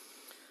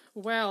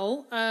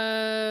 Well,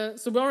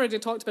 so we already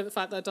talked about the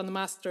fact that I'd done the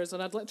Masters,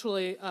 and I'd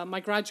literally, my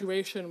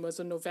graduation was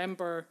in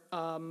November,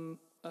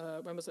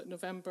 when was it?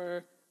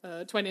 November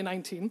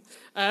 2019.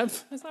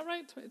 Is that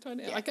right?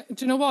 2020? Yeah. Do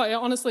you know what? It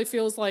honestly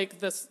feels like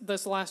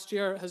this last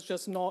year has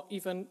just not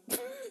even,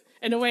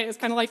 in a way, it's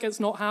kind of like it's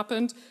not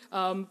happened,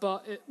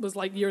 but it was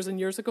like years and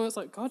years ago. It's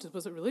like, God,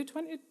 was it really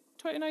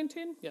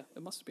 2019? Yeah,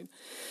 it must have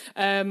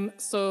been.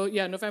 So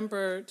yeah,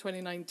 November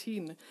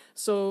 2019.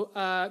 So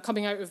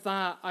coming out of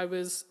that, I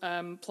was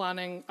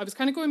planning, I was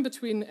kind of going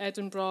between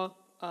Edinburgh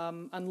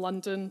and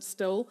London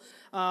still.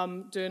 I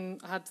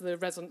had the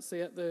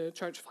residency at the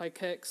Church of High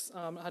Kicks.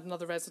 I had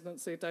another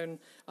residency down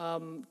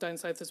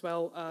south as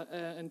well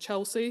in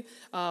Chelsea.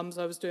 So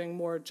I was doing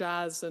more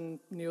jazz and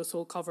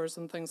neo-soul covers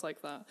and things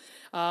like that.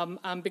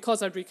 And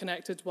because I'd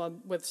reconnected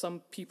with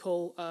some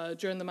people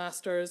during the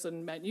Masters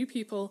and met new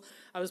people,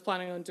 I was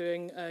planning on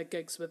doing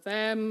gigs with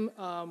them,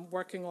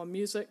 working on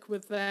music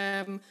with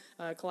them,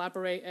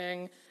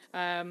 collaborating.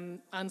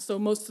 And so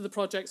most of the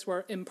projects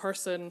were in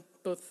person,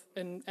 both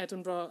in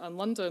Edinburgh and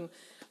London,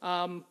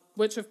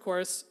 which, of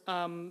course,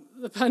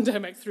 the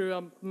pandemic threw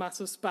a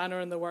massive spanner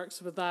in the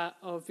works with that,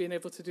 of being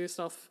able to do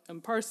stuff in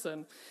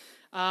person,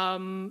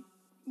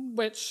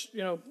 which,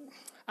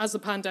 as the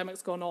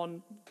pandemic's gone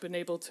on, been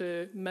able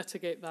to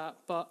mitigate that.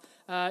 But,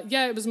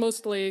 it was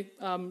mostly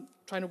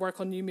trying to work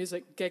on new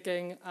music,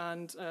 gigging,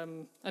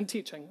 and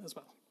teaching as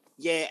well.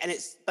 Yeah,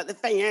 but the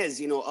thing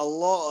is, a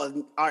lot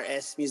of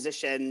artists,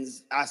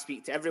 musicians, I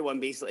speak to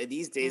everyone basically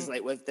these days,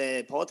 like with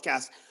the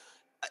podcast,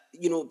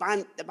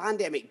 the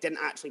pandemic didn't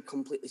actually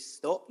completely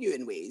stop you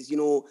in ways.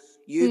 You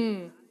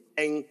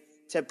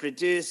to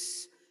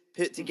produce,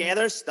 put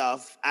together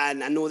stuff,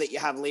 and I know that you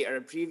have later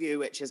a preview,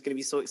 which is going to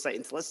be so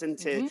exciting to listen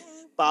to,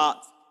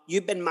 but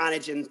you've been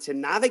managing to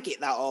navigate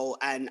that all,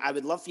 and I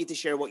would love for you to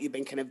share what you've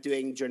been kind of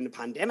doing during the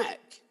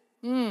pandemic.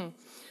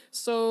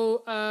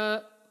 So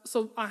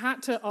I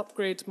had to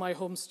upgrade my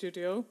home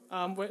studio,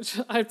 which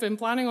I've been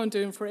planning on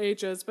doing for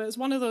ages, but it's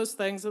one of those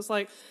things, it's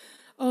like,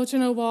 oh, do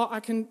you know what, I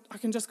can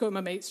just go to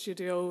my mate's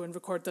studio and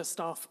record this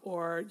stuff,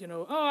 or,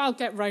 I'll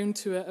get round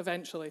to it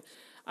eventually.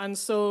 And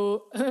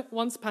so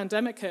once the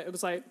pandemic hit, it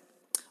was like,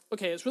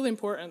 okay, it's really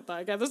important that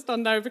I get this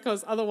done now,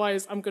 because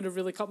otherwise I'm going to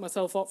really cut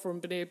myself up from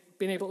being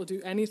able to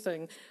do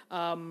anything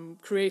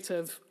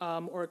creative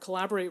or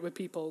collaborate with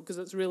people, because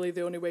it's really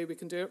the only way we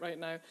can do it right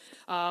now.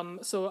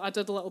 So I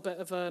did a little bit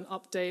of an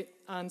update,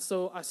 and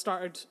so I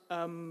started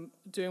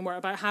doing work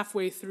about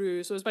halfway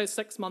through. So it was about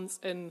 6 months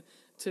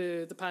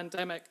into the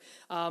pandemic.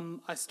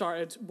 I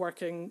started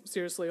working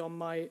seriously on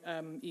my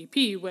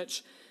EP,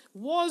 which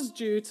was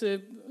due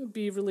to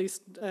be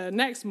released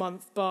next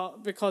month,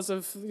 but because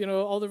of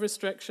all the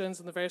restrictions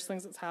and the various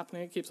things that's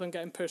happening, it keeps on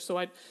getting pushed. So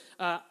I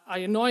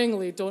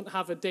annoyingly don't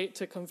have a date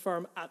to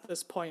confirm at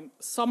this point.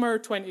 Summer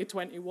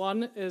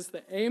 2021 is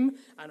the aim,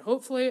 and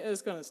hopefully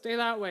it's going to stay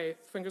that way.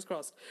 Fingers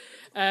crossed.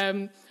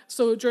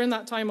 So during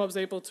that time, I was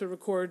able to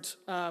record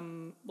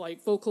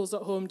vocals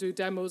at home, do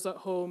demos at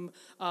home,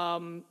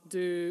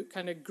 do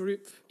kind of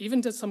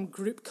did some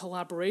group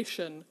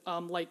collaboration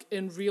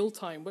in real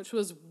time, which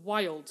was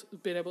wild,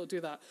 being able to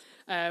do that.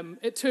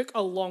 It took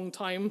a long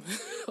time,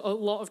 a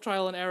lot of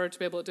trial and error to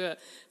be able to do it.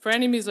 For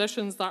any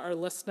musicians that are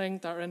listening,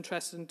 that are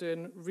interested in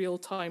doing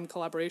real-time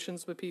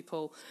collaborations with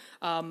people,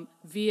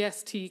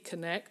 VST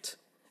Connect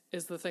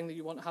is the thing that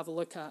you want to have a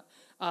look at.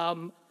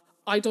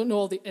 I don't know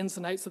all the ins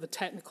and outs of the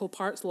technical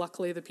parts.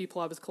 Luckily, the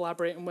people I was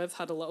collaborating with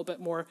had a little bit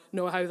more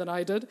know-how than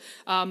I did.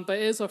 But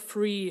it is a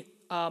free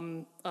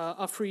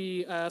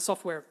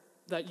software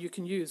that you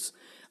can use.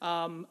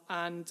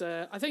 And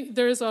I think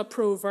there is a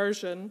pro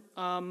version,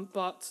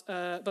 but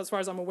as far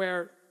as I'm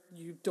aware,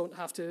 you don't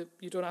have to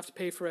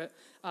pay for it.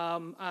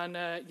 So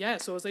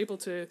I was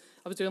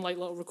doing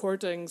little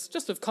recordings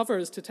just of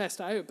covers to test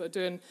it out, but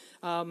doing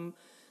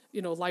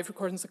live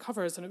recordings of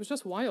covers, and it was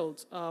just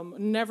wild.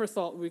 Never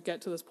thought we'd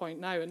get to this point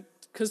now, and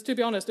because to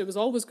be honest, it was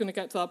always going to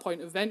get to that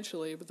point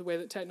eventually with the way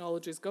that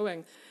technology is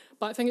going.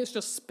 But I think it's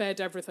just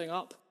sped everything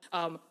up.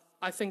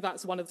 I think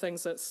that's one of the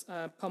things that's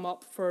come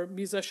up for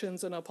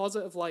musicians in a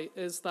positive light,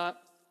 is that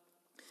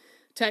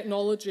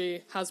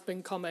technology has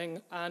been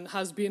coming and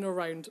has been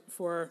around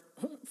for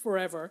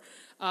forever,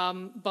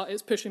 but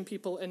it's pushing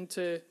people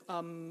into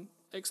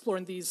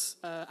exploring these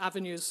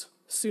avenues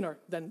sooner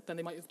than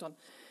they might have done,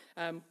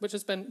 which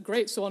has been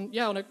great. So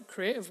on a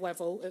creative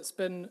level, it's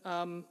been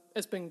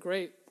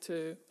great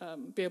to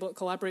be able to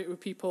collaborate with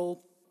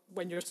people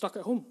when you're stuck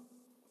at home.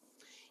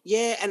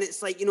 Yeah, and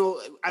it's like, you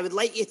know, I would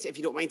like you to, if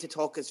you don't mind, to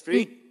talk us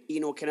through, you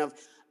know, kind of,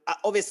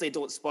 obviously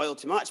don't spoil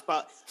too much,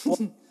 but what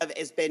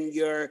has been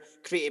your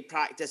creative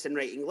practice in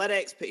writing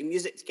lyrics, putting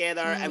music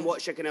together, and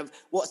what's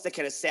the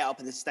kind of setup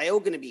and the style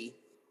going to be?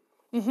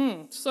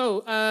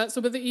 So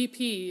with the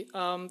EP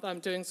that I'm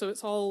doing, so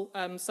it's all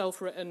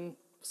self-written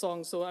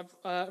songs. So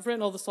I've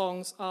written all the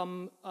songs.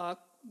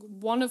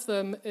 One of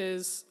them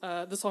is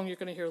the song you're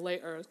going to hear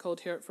later. It's called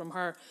 "Hear It From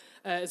Her."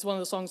 It's one of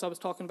the songs I was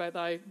talking about that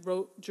I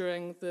wrote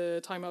during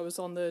the time I was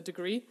on the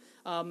degree.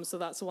 So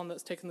that's the one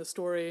that's taken the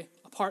story,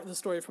 a part of the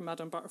story from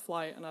Madame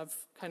Butterfly, and I've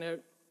kind of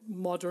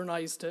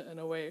modernized it in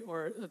a way,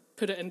 or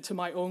put it into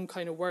my own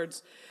kind of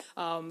words.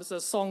 It's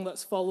a song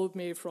that's followed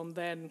me from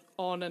then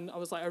on, and I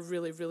was like, I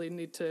really, really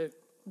need to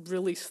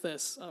release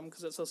this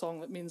because it's a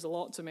song that means a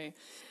lot to me.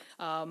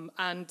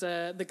 And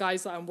the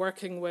guys that I'm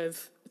working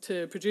with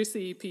to produce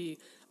the EP,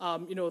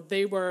 you know,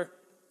 they were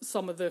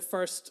some of the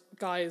first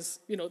guys,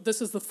 you know,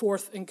 this is the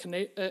fourth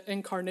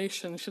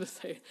incarnation, should I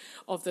say,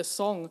 of this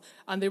song.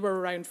 And they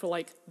were around for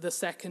like the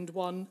second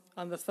one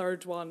and the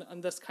third one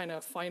and this kind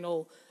of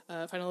final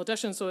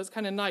edition. So it's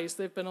kind of nice.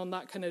 They've been on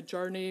that kind of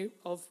journey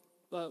of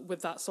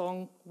with that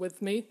song with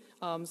me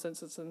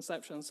since its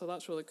inception. So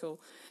that's really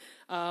cool.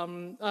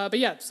 But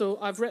yeah, so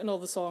I've written all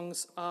the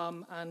songs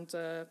and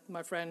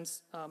my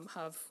friends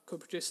have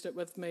co-produced it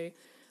with me.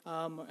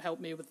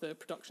 Helped me with the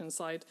production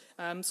side.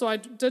 So I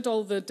did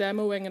all the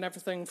demoing and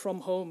everything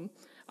from home.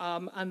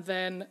 And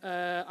then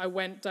I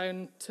went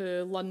down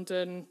to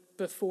London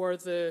before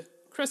the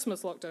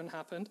Christmas lockdown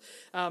happened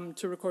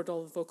to record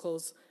all the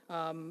vocals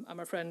at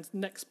my friend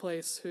Nick's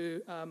place,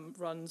 who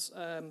runs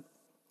now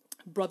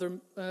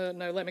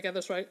let me get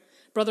this right,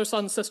 Brother,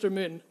 Sun, Sister,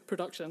 Moon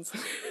Productions.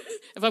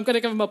 If I'm going to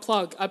give him a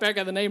plug, I better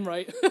get the name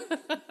right.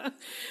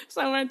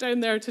 So I went down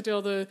there to do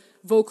all the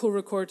vocal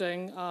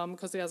recording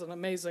because he has an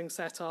amazing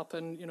setup,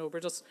 and you know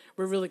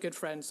we're really good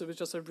friends. It was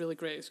just a really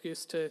great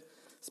excuse to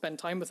spend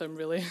time with him,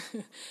 really.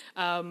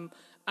 So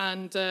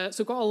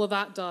got all of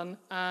that done,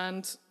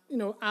 and you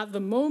know at the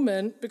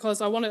moment,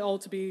 because I want it all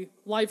to be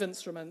live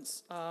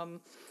instruments,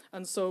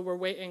 and so we're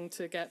waiting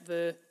to get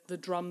the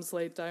drums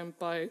laid down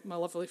by my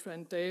lovely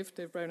friend Dave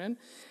Browning.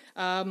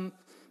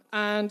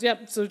 And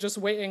yeah, so just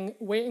waiting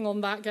on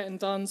that getting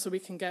done so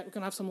we're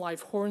gonna have some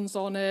live horns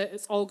on it.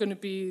 It's all gonna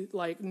be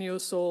like neo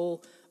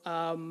soul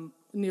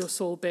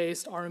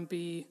based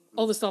R&B,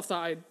 all the stuff that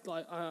I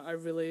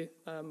really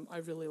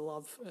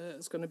love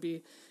is gonna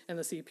be in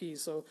this EP.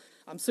 So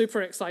I'm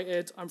super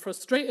excited. I'm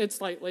frustrated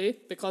slightly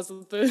because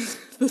of the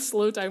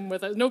slowdown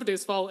with it.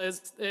 Nobody's fault.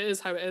 It is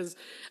how it is.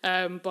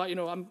 But you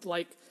know, I'm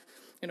like,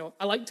 you know,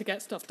 I like to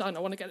get stuff done. I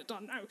want to get it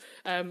done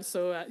now.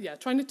 So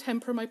trying to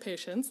temper my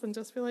patience and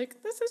just be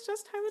like, this is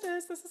just how it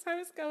is. This is how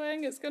it's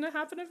going. It's going to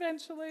happen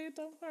eventually.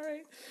 Don't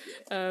worry.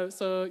 I'm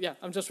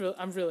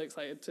really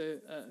excited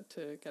to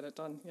get it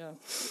done. Yeah.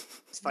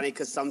 It's funny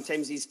because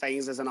sometimes these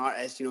things as an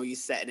artist, you know, you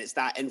sit and it's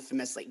that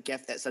infamous like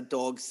gif that's a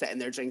dog sitting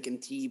there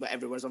drinking tea, but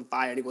everywhere's on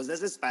fire, and he goes,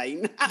 "This is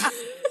fine."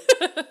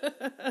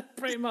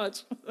 Pretty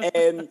much.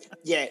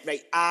 Yeah,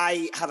 right.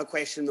 I have a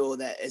question though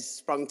that is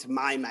sprung to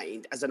my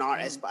mind as an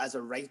artist, but as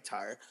a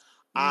writer,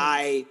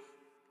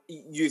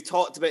 you've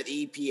talked about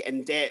the EP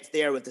in depth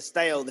there with the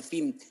style, the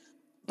theme,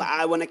 but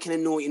I want to kind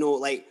of know, you know,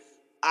 like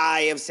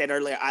I have said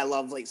earlier, I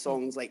love like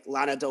songs like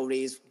Lana Del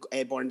Rey's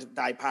Born to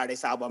Die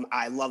Paradise album.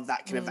 I love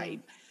that kind of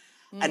vibe.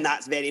 And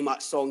that's very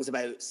much songs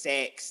about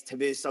sex,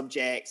 taboo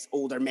subjects,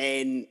 older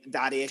men,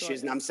 daddy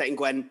issues. And I'm sitting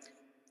going,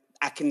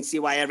 I can see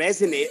why I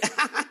resonate.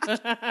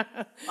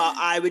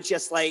 I would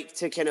just like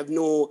to kind of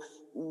know,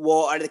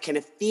 what are the kind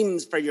of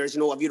themes for yours?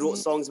 You know, have you wrote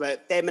songs about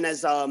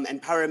feminism,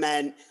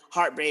 empowerment,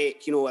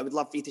 heartbreak? You know, I would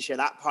love for you to share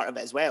that part of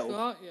it as well.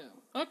 Oh, yeah.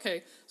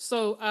 Okay.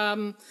 So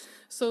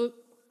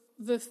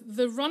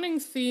the running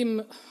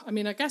theme, I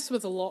mean, I guess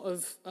with a lot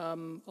of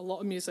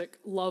music,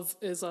 love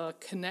is a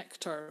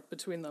connector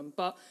between them.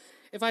 But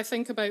if I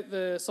think about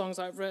the songs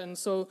I've written,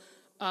 so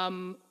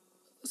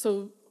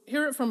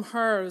Hear It From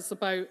Her is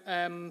about,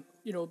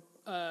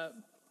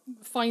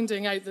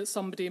 finding out that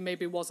somebody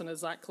maybe wasn't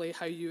exactly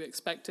how you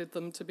expected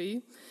them to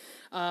be.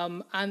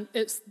 And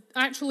it's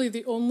actually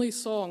the only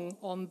song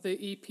on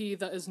the EP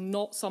that is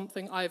not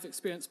something I've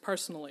experienced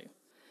personally.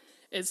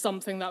 It's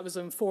something that was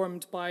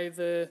informed by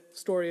the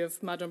story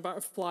of Madame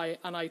Butterfly,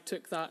 and I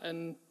took that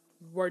and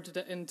worded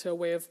it into a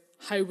way of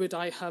how would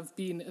I have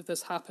been if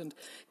this happened.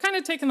 Kind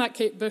of taking that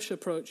Kate Bush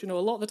approach. You know, a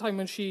lot of the time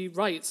when she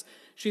writes,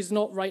 she's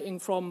not writing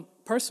from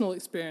personal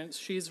experience.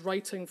 She's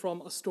writing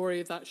from a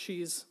story that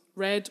she's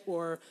read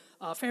or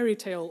a fairy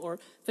tale or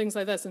things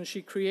like this, and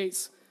she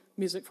creates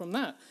music from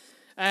that.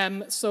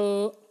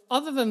 So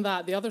other than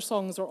that, the other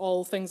songs are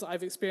all things that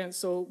I've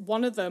experienced. So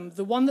one of them,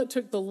 the one that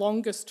took the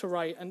longest to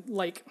write, and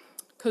like,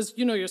 because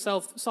you know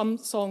yourself, some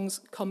songs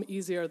come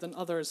easier than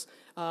others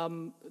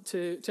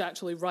to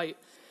actually write.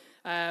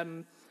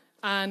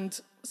 And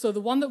so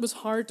the one that was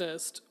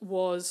hardest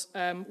was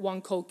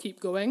one called Keep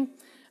Going.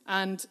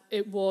 And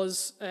it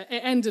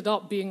ended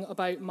up being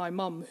about my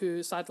mum,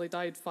 who sadly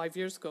died 5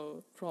 years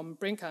ago from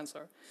brain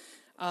cancer.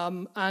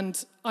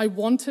 And I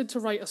wanted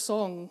to write a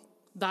song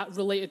that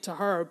related to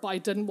her, but I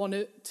didn't want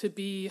it to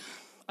be,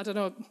 I don't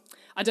know,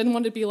 I didn't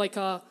want it to be like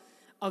a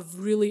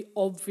really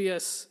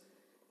obvious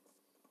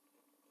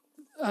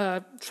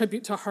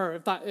tribute to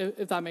her,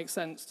 if that makes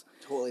sense.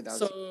 Totally does.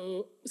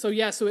 So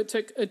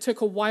it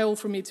took a while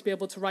for me to be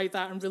able to write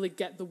that and really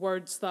get the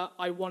words that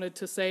I wanted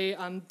to say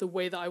and the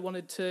way that I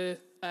wanted to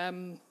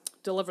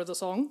deliver the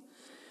song.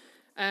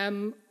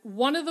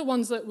 One of the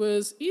ones that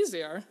was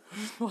easier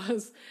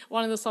was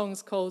one of the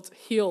songs called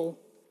Heal.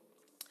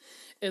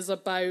 Is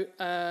about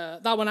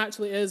that one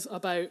actually is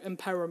about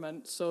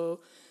empowerment.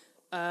 So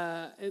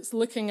it's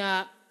looking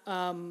at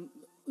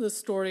the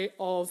story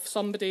of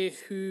somebody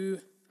who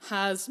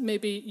has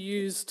maybe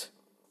used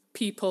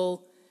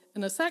people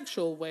in a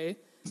sexual way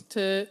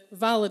to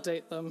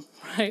validate them,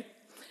 right?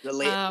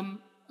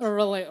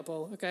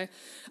 Relatable, okay.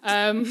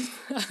 And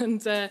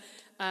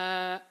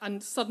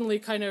suddenly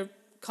kind of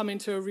coming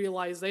to a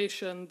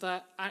realization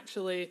that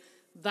actually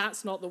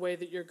that's not the way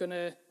that you're going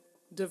to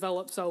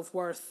develop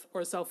self-worth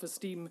or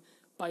self-esteem,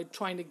 by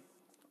trying to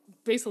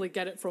basically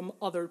get it from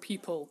other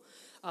people.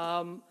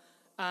 And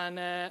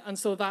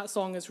so that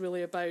song is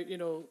really about,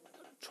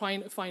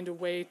 trying to find a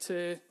way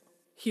to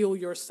heal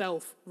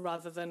yourself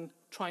rather than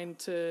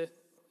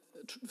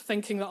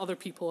thinking that other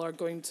people are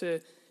going to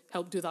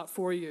help do that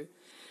for you.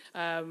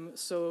 That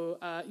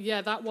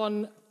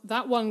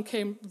one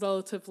came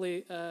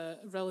relatively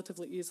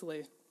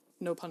easily,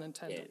 no pun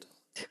intended.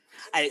 Yeah.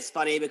 And it's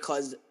funny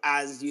because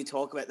as you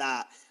talk about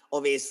that,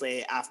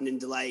 obviously Afternoon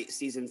Deelight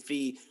season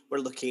 3, we're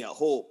looking at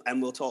hope,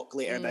 and we'll talk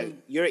later about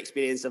your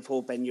experience of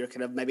hope and your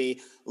kind of maybe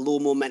low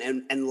moment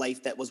in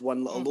life that was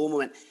one little low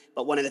moment.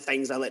 But one of the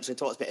things I literally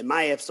talked about in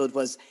my episode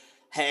was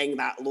hitting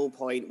that low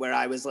point where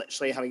I was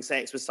literally having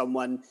sex with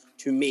someone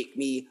to make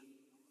me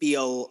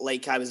feel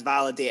like I was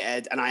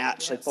validated, and I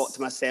actually thought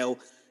to myself,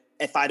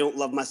 if I don't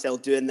love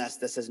myself doing this,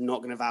 this is not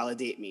going to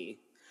validate me.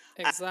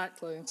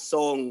 Exactly.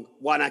 Song,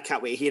 one, I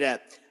can't wait to hear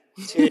it.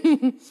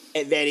 Two,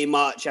 it very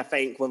much, I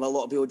think, with a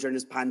lot of people during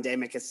this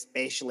pandemic,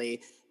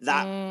 especially,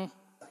 that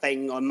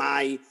thing on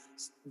my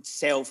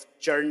self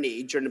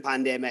journey during the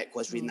pandemic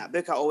was reading that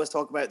book I always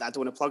talk about that I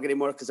don't want to plug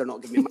anymore because they're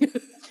not giving me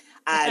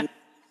money.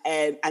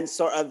 And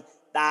sort of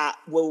that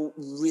will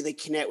really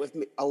connect with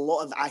me. A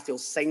lot of, I feel,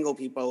 single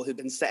people who've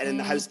been sitting in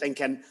the house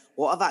thinking,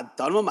 what have I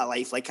done with my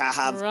life? Like I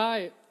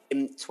have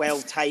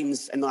 12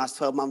 times in the last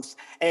 12 months.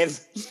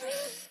 It's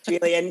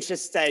really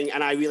interesting,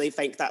 and I really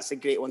think that's a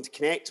great one to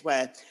connect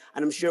with.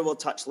 And I'm sure we'll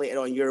touch later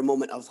on your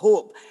moment of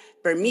hope.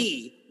 For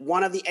me,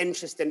 one of the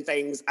interesting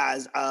things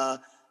as a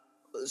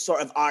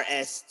sort of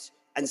artist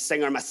and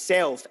singer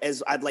myself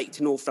is I'd like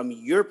to know from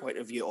your point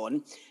of view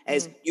on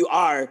is you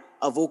are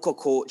a vocal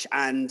coach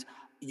and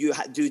you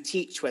do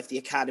teach with the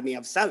Academy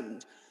of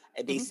Sound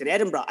based in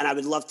Edinburgh. And I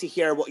would love to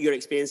hear what your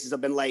experiences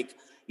have been like,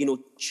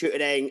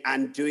 tutoring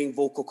and doing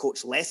vocal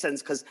coach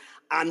lessons, because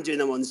I'm doing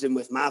them on Zoom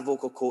with my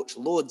vocal coach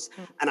loads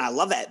and I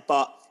love it.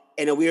 But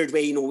in a weird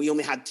way, we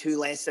only had 2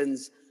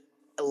 lessons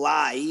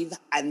live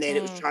and then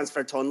it was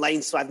transferred to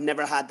online. So I've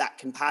never had that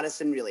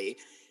comparison really.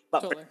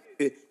 But for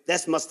you,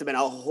 this must have been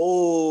a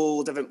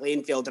whole different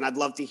playing field. And I'd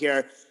love to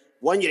hear,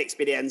 1, your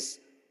experience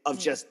of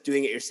just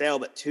doing it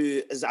yourself, but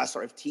 2, as a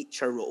sort of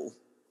teacher role.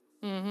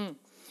 Mm-hmm.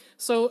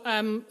 So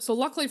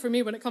luckily for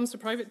me, when it comes to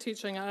private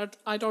teaching,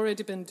 I'd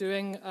already been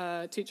doing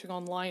teaching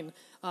online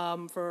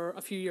for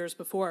a few years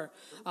before.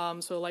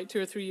 So like 2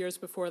 or 3 years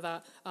before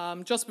that,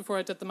 just before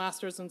I did the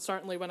Masters, and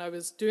certainly when I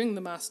was doing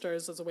the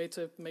Masters as a way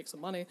to make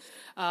some money,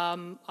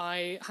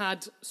 I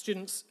had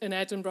students in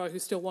Edinburgh who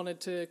still wanted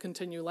to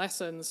continue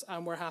lessons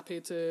and were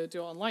happy to do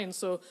it online.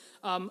 So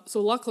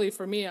luckily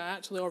for me, I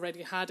actually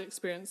already had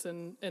experience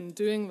in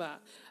doing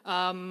that.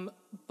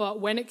 But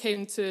when it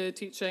came to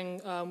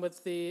teaching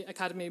with the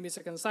Academy of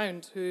Music and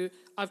Sound, who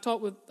I've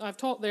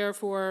taught there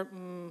for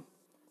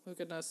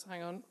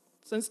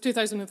since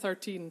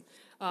 2013.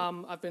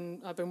 I've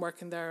been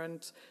working there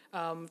and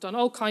done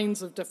all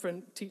kinds of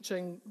different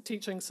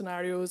teaching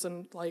scenarios,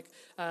 and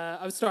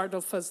I started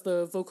off as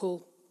the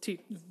vocal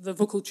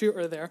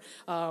tutor there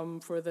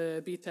for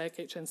the BTEC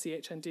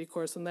HNC HND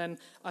course, and then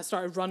I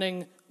started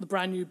running the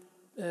brand new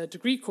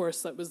degree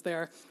course that was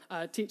there,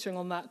 teaching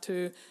on that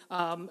too,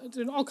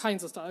 doing all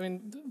kinds of stuff. I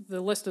mean, the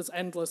list is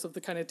endless of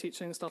the kind of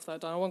teaching stuff that I've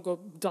done. I won't go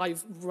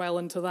dive well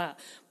into that.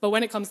 But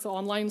when it comes to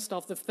online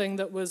stuff, the thing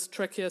that was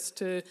trickiest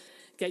to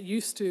get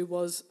used to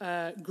was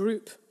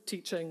group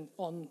teaching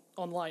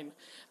online.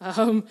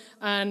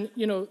 And,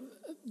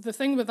 the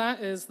thing with that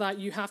is that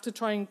you have to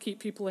try and keep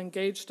people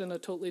engaged in a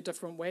totally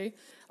different way.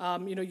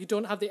 You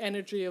don't have the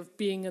energy of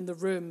being in the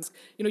rooms.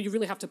 You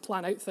really have to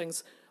plan out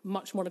things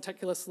much more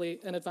meticulously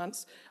in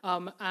advance,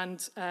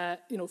 and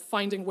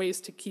finding ways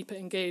to keep it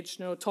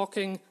engaged.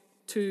 Talking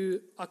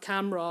to a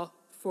camera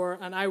for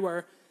an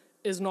hour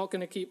is not going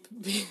to keep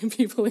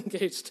people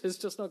engaged. It's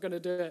just not going to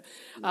do it.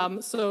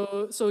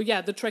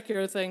 The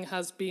trickier thing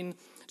has been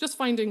just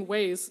finding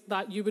ways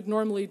that you would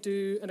normally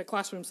do in a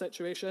classroom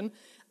situation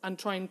and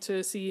trying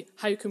to see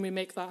how can we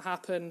make that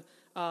happen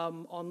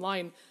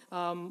online.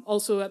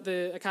 Also at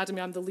the Academy,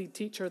 I'm the lead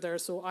teacher there,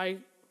 so I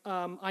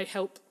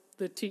help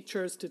the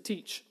teachers to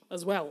teach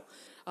as well.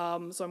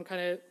 So I'm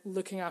kind of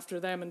looking after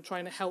them and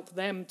trying to help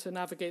them to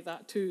navigate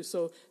that too.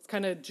 So it's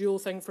kind of a dual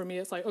thing for me.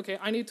 It's like, okay,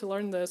 I need to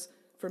learn this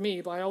for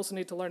me, but I also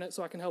need to learn it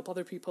so I can help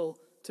other people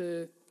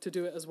to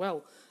do it as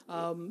well.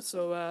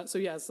 So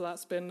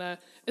that's been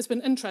it's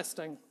been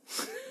interesting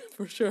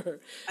for sure.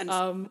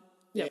 And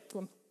yeah.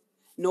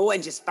 No,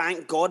 and just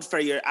thank God for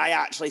I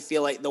actually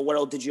feel like the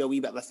world did you a wee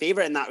bit of a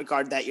favour in that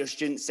regard, that your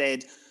students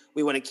said,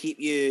 we want to keep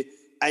you,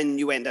 and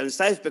you went down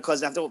south,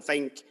 because I don't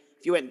think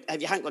if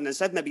you hadn't gone down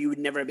south, maybe you would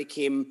never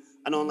became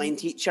an online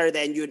teacher.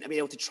 Then you wouldn't be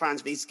able to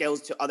transfer these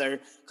skills to other,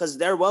 because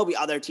there will be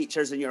other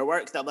teachers in your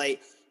work that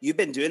like, you've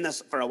been doing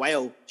this for a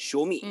while,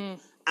 show me.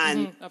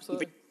 And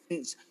absolutely.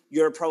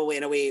 You're probably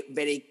in a way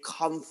very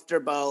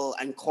comfortable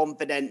and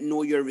confident,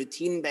 know your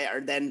routine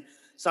better than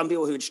some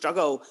people who would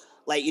struggle.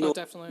 Like, you know,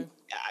 definitely.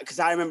 Because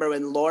I remember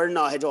when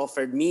Lorna had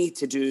offered me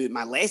to do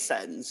my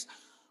lessons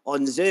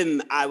on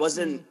Zoom, I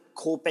wasn't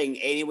coping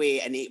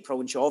anyway in April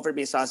when she offered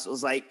me. So I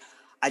was like,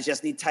 I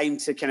just need time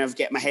to kind of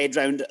get my head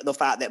around the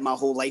fact that my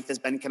whole life has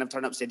been kind of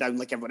turned upside down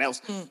like everyone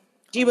else.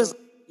 She was,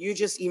 you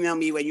just email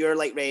me when you're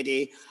like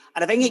ready.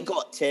 And I think it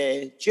got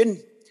to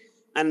June.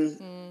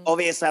 And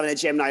obviously I'm in a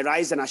Gemini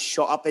rising. I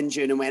shot up in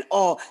June and went,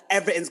 oh,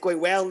 everything's going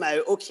well now.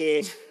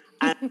 Okay.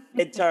 And I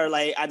said to her,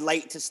 like, I'd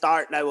like to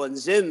start now on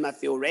Zoom. I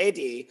feel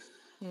ready.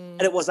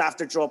 And it was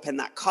after dropping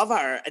that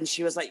cover. And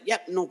she was like,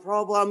 yep, no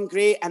problem.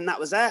 Great. And that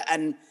was it.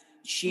 And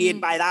she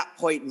had by that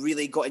point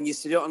really gotten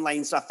used to do it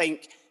online. So I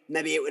think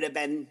maybe it would have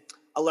been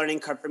a learning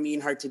curve for me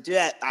and her to do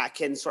it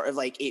back in sort of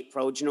like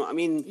April. Do you know what I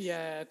mean?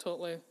 Yeah,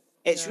 totally.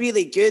 It's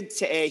really good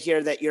to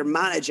hear that you're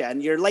managing.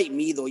 You're like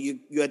me, though. You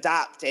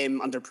adapt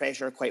under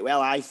pressure quite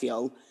well, I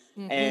feel,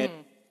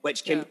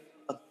 which can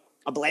be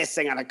a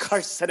blessing and a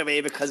curse in a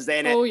way, because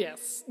then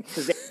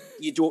because then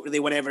you don't really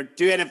want to ever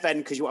do anything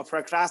because you want to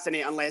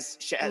procrastinate unless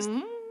shit is.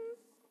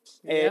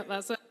 Yeah,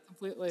 that's it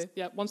completely.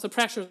 Yeah, once the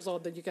pressure's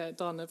on, then you get it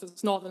done. If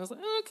it's not, then it's like,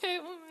 okay,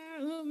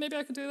 maybe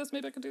I could do this,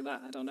 maybe I could do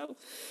that. I don't know.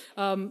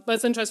 But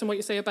it's interesting what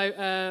you say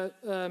about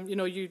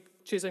you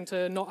choosing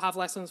to not have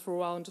lessons for a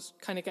while and just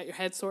kind of get your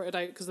head sorted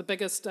out, because the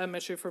biggest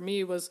issue for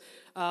me was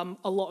a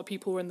lot of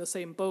people were in the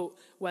same boat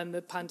when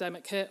the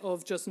pandemic hit,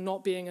 of just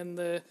not being in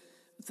the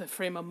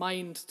frame of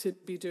mind to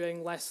be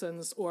doing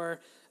lessons, or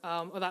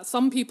that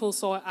some people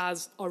saw it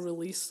as a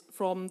release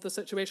from the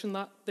situation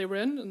that they were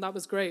in, and that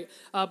was great.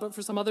 But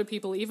for some other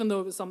people, even though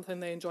it was something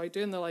they enjoyed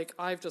doing, they're like,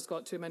 I've just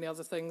got too many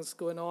other things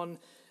going on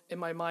in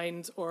my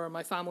mind, or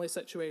my family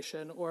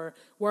situation, or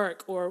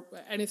work, or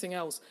anything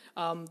else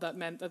that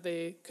meant that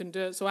they couldn't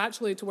do it. So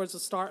actually, towards the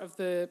start of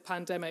the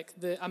pandemic,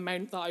 the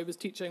amount that I was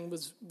teaching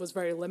was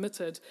very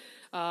limited.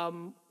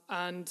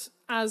 And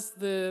as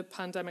the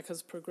pandemic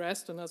has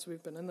progressed, and as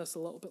we've been in this a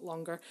little bit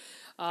longer,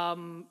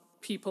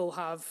 people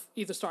have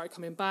either started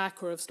coming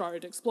back or have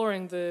started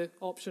exploring the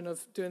option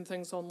of doing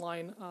things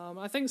online.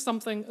 I think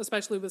something,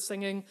 especially with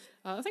singing,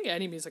 I think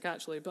any music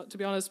actually, but to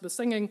be honest, with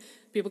singing,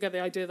 people get the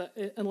idea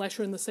that unless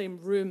you're in the same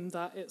room,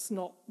 that it's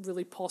not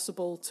really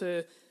possible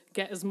to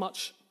get as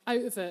much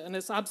out of it, and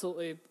it's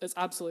absolutely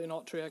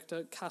not true,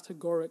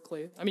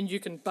 categorically. I mean, you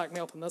can back me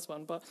up on this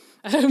one, but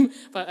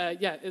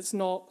it's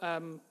not.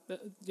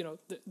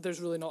 There's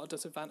really not a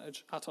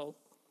disadvantage at all.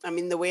 I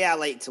mean, the way I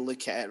like to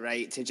look at it,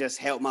 right, to just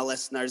help my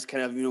listeners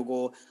kind of,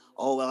 go,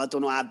 oh, well, I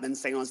don't know, I've been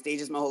singing on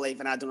stages my whole life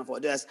and I don't know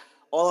what to do this.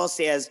 All I'll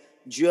say is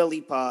Dua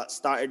Lipa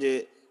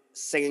started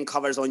singing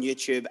covers on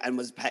YouTube and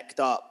was picked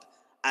up.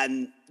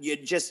 And you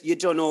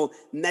don't know,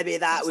 maybe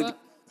that would be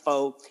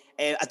helpful.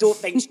 I don't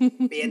think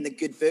she's be in the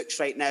good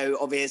books right now,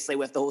 obviously,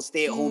 with the whole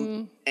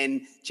stay-at-home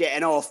and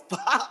jetting off.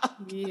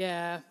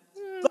 Yeah.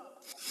 But,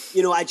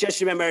 I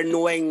just remember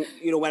knowing,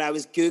 when I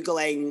was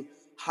Googling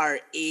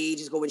her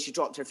ages ago when she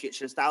dropped her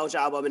Future Nostalgia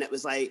album, and it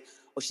was like,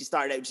 well, she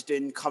started out just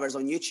doing covers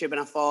on YouTube, and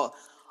I thought,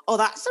 oh,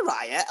 that's a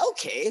riot.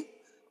 Okay.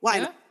 Why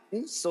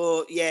not?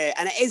 So, yeah,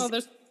 and it is... Oh,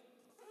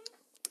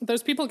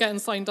 there's people getting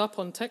signed up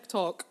on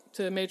TikTok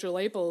to major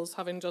labels,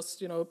 having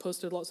just,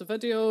 posted lots of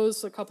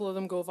videos. A couple of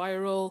them go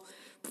viral.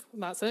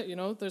 That's it,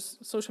 There's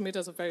social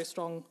media is a very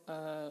strong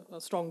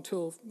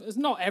tool. It's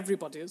not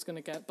everybody it's going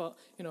to get, but,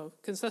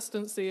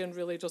 consistency and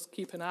really just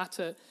keeping at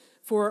it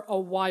for a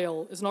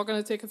while. It's not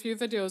going to take a few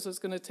videos. It's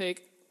going to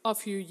take a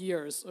few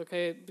years,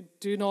 okay?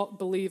 Do not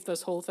believe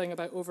this whole thing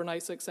about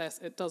overnight success.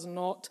 It does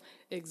not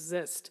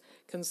exist.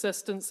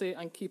 Consistency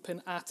and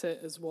keeping at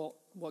it is what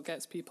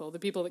gets people. The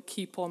people that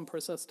keep on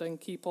persisting,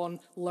 keep on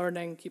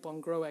learning, keep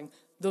on growing,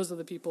 those are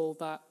the people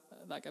that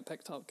get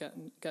picked up,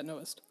 get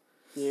noticed.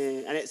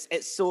 Yeah, and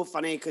it's so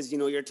funny because,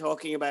 you're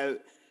talking about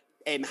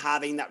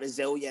having that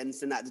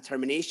resilience and that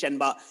determination,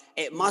 but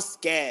it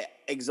must get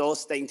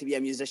exhausting to be a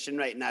musician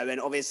right now. And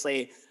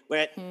obviously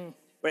we're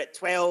at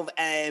 12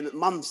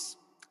 months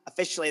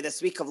officially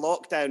this week of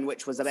lockdown,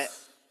 which was a bit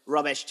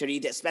rubbish to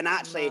read. It's been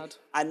actually, mad.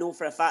 I know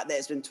for a fact that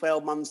it's been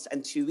 12 months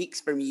and 2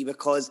 weeks for me,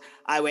 because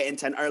I went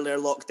into an earlier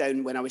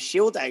lockdown when I was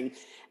shielding.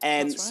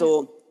 That's right.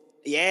 So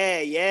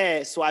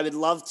yeah. So I would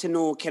love to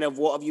know kind of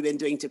what have you been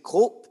doing to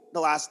cope the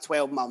last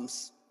 12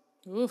 months?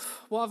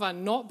 Oof, what have I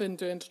not been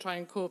doing to try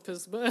and cope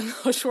is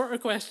a shorter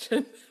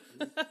question.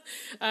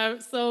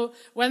 So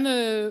when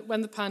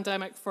the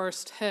pandemic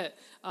first hit,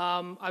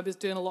 I was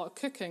doing a lot of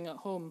cooking at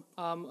home.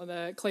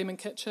 The Clayman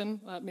Kitchen,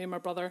 me and my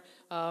brother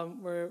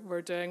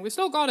were doing. We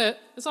still got it.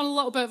 It's on a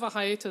little bit of a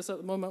hiatus at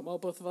the moment while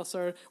both of us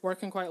are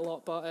working quite a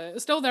lot, but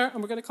it's still there,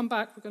 and we're going to come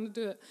back. We're going to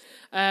do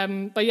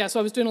it. But yeah, so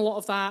I was doing a lot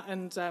of that,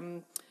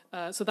 and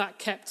so that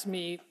kept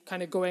me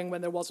kind of going when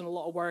there wasn't a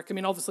lot of work. I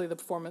mean, obviously the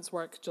performance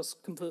work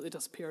just completely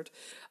disappeared.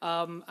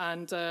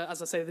 And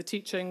as I say, the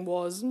teaching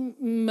was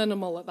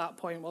minimal at that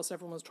point whilst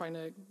everyone was trying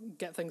to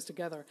get things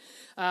together.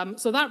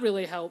 So that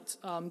really helped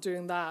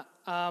doing that.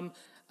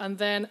 And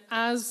then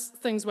as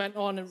things went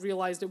on and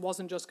realized it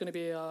wasn't just going to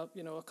be a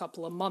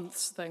couple of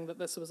months thing, that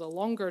this was a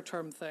longer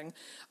term thing,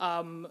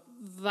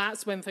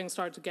 that's when things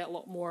started to get a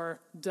lot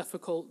more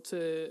difficult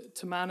to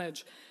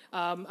manage.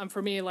 And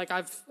for me, like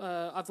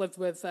I've lived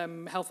with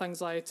health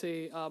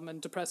anxiety and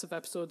depressive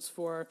episodes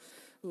for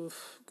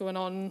going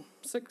on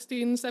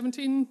 16,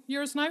 17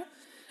 years now.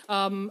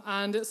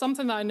 And it's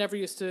something that I never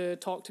used to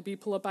talk to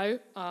people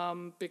about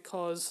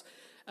because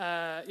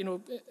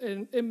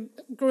in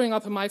growing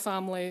up in my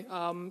family,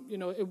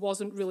 it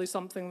wasn't really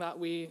something that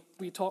we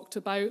talked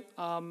about,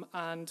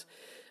 and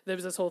there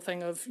was this whole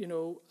thing of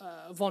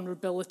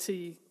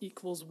vulnerability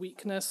equals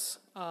weakness,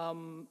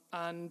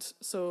 and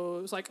so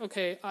it was like,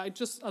 okay,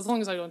 as long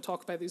as I don't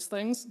talk about these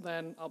things,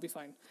 then I'll be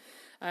fine.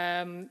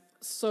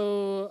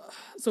 So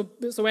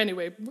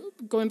anyway,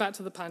 going back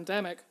to the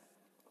pandemic,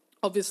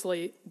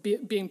 obviously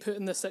being put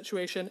in this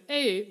situation,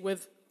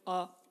 with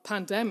a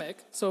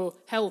pandemic, so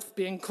health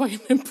being quite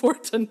an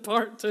important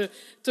part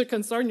to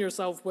concern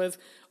yourself with,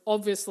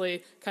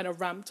 obviously kind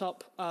of ramped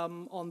up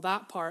on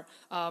that part.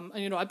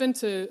 And I've been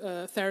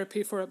to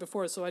therapy for it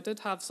before, so I did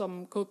have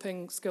some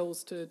coping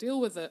skills to deal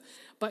with it,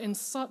 but in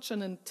such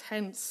an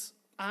intense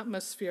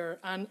atmosphere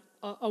and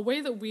a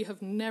way that we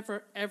have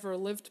never ever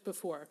lived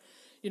before.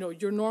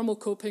 Your normal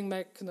coping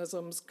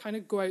mechanisms kind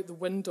of go out the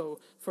window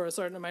for a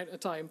certain amount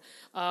of time.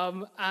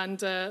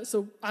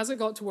 So as it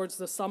got towards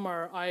the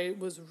summer, I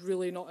was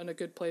really not in a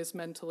good place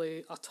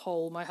mentally at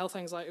all. My health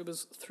anxiety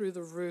was through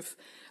the roof.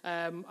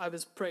 I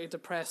was pretty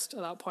depressed at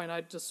that point. I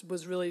just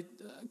was really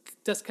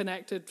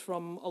disconnected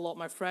from a lot of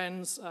my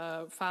friends,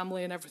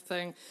 family and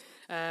everything.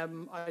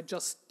 I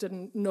just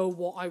didn't know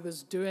what I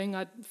was doing.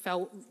 I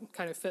felt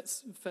kind of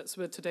fits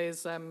with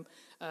today's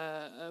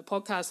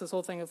podcast, this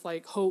whole thing of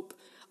like hope.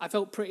 I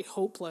felt pretty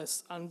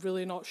hopeless and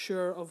really not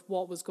sure of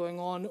what was going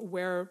on,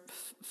 where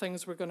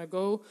things were going to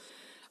go.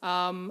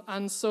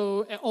 And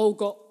so it all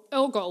got a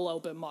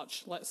little bit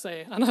much, let's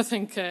say. And I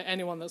think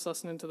anyone that's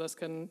listening to this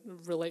can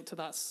relate to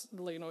that.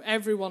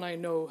 Everyone I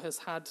know has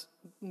had,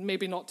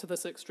 maybe not to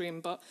this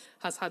extreme, but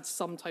has had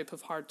some type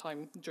of hard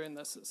time during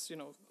this.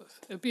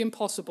 It'd be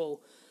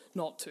impossible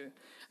not to.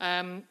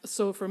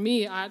 So for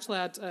me, I actually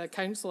had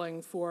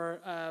counselling for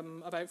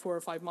about 4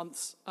 or 5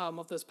 months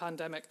of this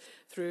pandemic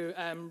through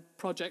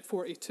Project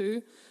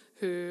 42,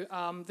 who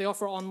they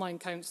offer online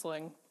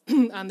counselling,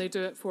 and they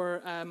do it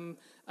for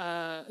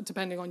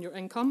depending on your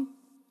income.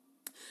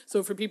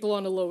 So for people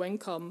on a low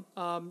income,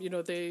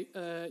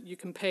 you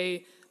can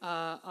pay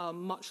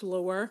much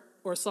lower,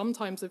 or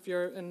sometimes if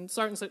you're in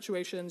certain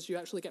situations, you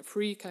actually get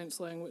free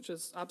counselling, which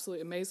is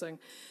absolutely amazing.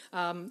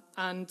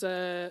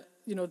 They're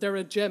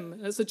a gym.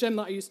 It's a gym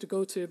that I used to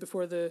go to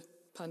before the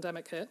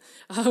pandemic hit.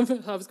 I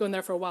was going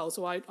there for a while,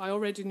 so I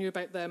already knew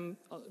about them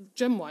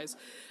gym-wise.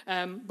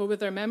 But with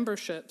their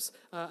memberships,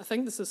 I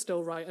think this is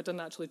still right. I didn't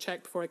actually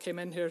check before I came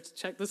in here to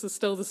check. This is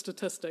still the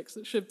statistics.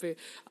 It should be.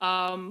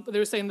 But they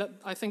were saying that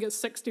I think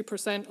it's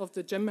 60% of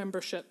the gym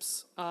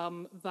memberships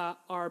that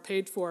are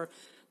paid for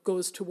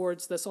goes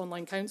towards this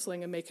online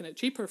counselling and making it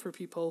cheaper for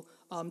people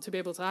to be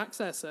able to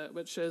access it,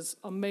 which is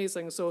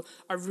amazing. So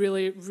I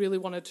really, really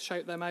wanted to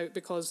shout them out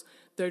because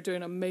they're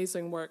doing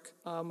amazing work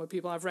with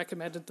people. I've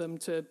recommended them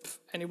to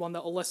anyone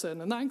that will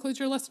listen, and that includes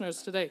your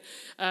listeners today.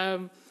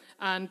 The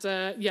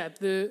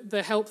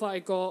help that I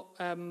got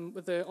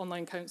with the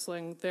online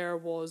counselling there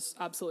was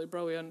absolutely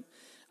brilliant.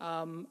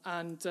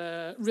 And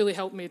really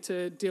helped me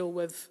to deal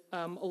with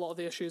a lot of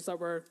the issues that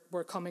were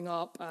coming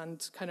up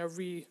and kind of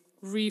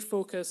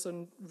refocus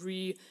and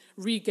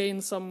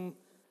regain some,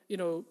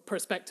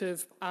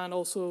 perspective and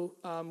also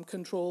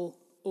control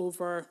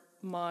over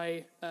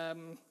my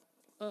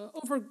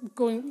over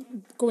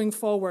going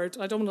forward.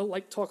 I don't want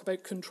to talk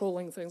about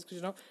controlling things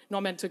because you're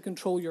not meant to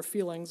control your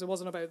feelings. It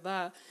wasn't about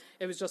that.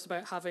 It was just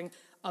about having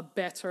a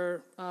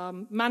better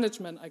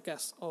management, I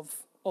guess, of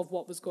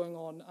what was going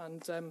on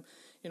and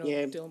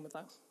dealing with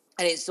that.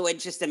 And it's so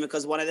interesting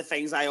because one of the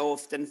things I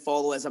often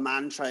follow as a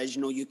mantra is,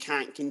 you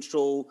can't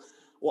control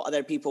what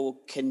other people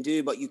can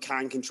do, but you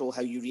can control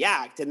how you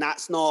react. And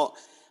that's not,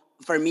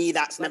 for me,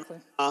 that's exactly.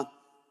 never,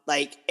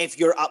 if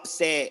you're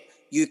upset,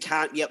 you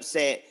can't be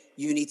upset.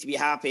 You need to be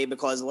happy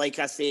because, like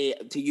I say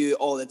to you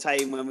all the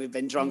time when we've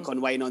been drunk on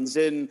wine on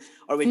Zoom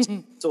or we're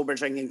sober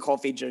drinking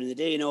coffee during the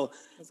day, exactly.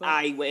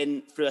 I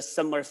went through a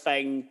similar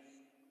thing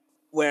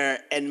where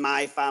in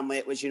my family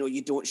it was,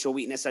 you don't show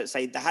weakness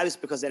outside the house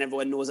because then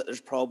everyone knows that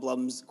there's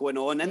problems going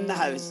on in the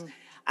house.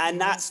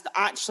 And that's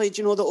actually,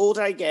 the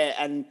older I get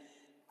and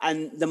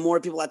the more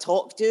people I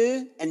talk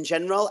to in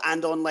general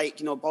and on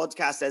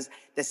podcasts, is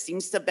this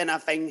seems to have been a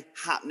thing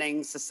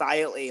happening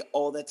societally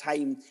all the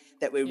time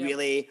that we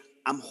really,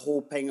 I'm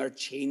hoping, are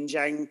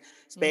changing,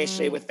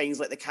 especially with things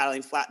like the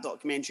Caroline Flack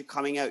documentary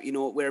coming out.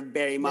 We're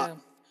very much,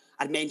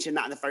 I'd mentioned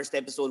that in the first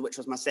episode, which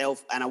was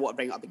myself, and I want to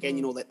bring it up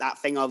again, that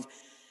thing of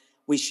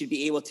we should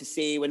be able to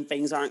say when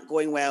things aren't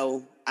going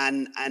well.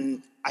 And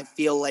I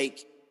feel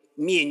like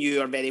me and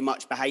you are very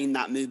much behind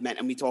that movement,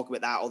 and we talk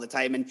about that all the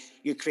time. And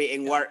you're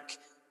creating work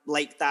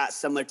like that,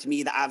 similar to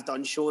me, that I've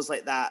done shows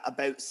like that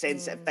about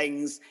sensitive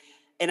things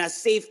in a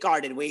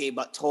safeguarded way,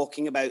 but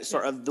talking about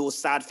sort of those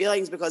sad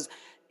feelings, because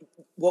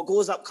what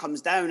goes up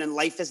comes down, and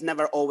life is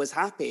never always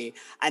happy.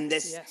 And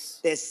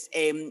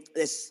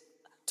this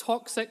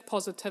toxic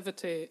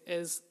positivity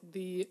is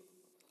the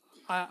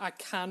I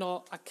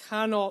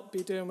cannot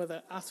be doing with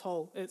it at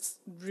all. It's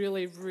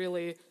really,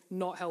 really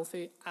not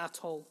healthy at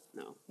all.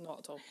 No, not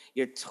at all.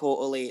 You're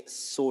totally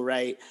so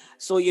right.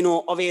 So,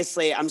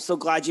 obviously, I'm so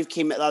glad you've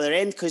came at the other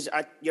end, because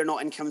you're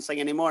not in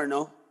counselling anymore,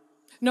 no?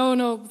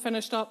 No,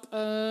 finished up,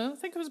 I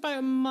think it was about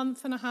a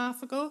month and a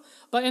half ago.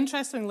 But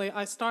interestingly,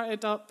 I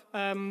started up,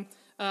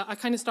 I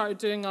kind of started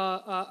doing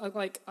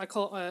I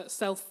call it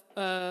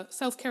a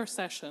self-care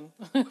session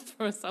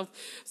for myself.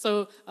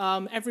 So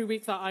every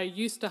week that I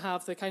used to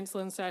have the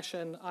counselling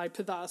session, I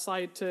put that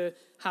aside to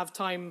have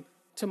time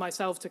to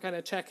myself to kind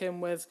of check in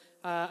with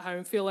how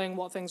I'm feeling,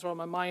 what things are on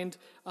my mind,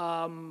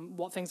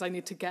 what things I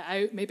need to get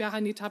out. Maybe I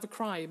need to have a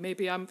cry.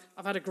 Maybe I've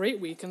had a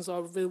great week, and so I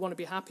really want to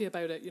be happy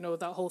about it.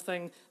 That whole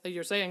thing that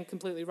you're saying,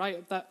 completely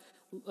right, that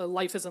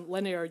life isn't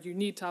linear. You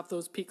need to have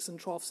those peaks and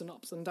troughs and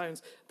ups and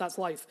downs. That's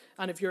life.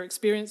 And if you're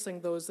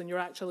experiencing those, then you're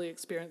actually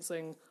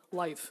experiencing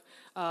life.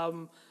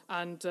 So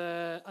I've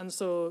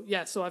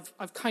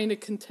kind of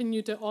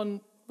continued it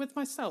on with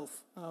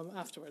myself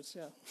afterwards,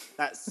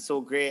 That's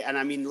so great. And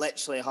I mean,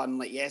 literally, hon,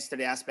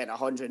 yesterday I spent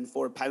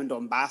 £104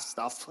 on bath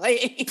stuff.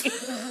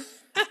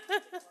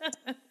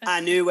 I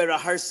knew with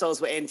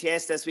rehearsals with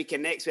NTS this week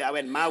and next week, I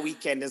went, my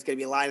weekend is going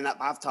to be lying in that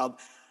bathtub.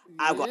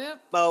 I've got a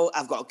bowl,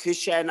 I've got a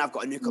cushion, I've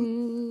got a new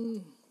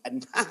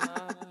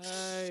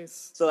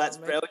Nice. So that's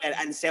brilliant.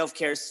 And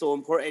self-care is so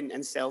important,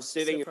 and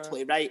self-soothing. You're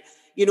totally right.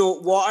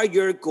 What are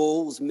your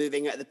goals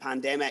moving out of the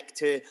pandemic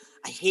to,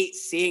 I hate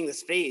saying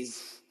this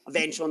phrase,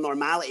 eventual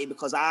normality,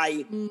 because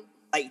I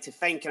like to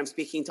think, and I'm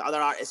speaking to other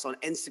artists on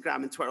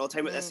Instagram and Twitter all the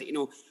time about this,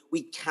 that,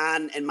 we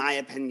can, in my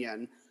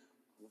opinion,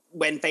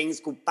 when things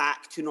go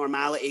back to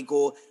normality,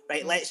 go,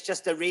 right, let's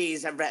just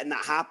erase everything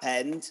that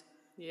happened.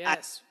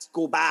 Yes. And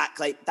go back.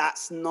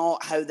 That's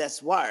not how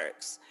this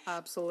works.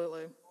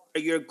 Absolutely. What are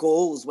your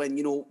goals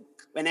when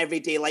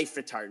everyday life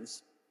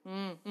returns?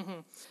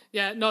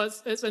 Yeah, no,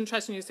 it's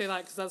interesting you say that,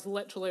 because that's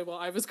literally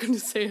what I was going to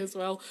say as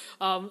well,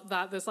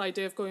 that this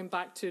idea of going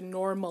back to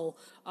normal,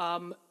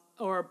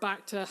 or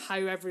back to how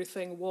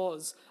everything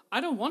was. I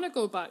don't want to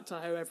go back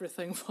to how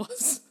everything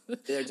was. I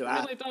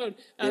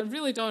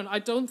really don't. I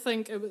don't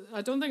think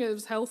it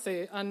was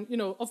healthy. And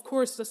of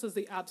course, this is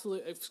the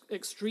absolute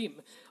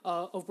extreme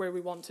of where we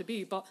want to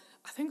be. But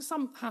I think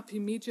some happy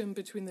medium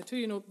between the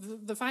two.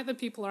 The fact that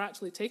people are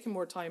actually taking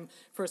more time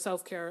for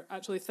self-care,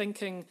 actually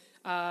thinking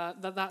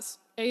that that's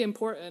A,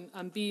 important,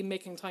 and B,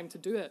 making time to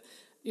do it.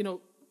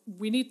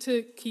 We need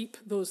to keep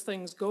those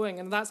things going.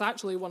 And that's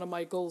actually one of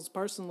my goals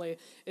personally,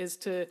 is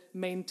to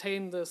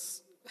maintain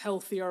this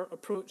healthier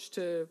approach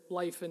to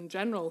life in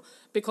general.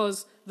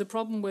 Because the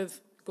problem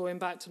with going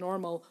back to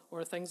normal,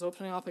 or things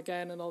opening up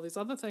again and all these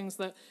other things,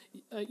 that,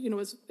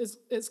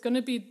 it's going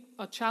to be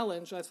a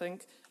challenge, I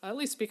think, at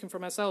least speaking for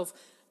myself,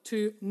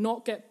 to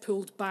not get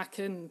pulled back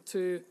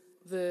into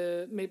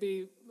the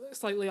maybe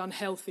slightly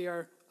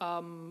unhealthier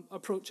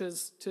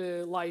approaches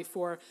to life,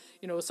 or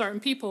certain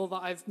people that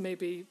I've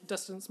maybe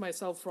distanced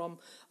myself from,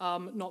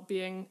 not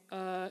being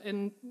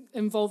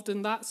involved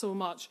in that so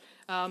much.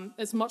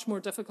 It's much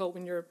more difficult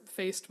when you're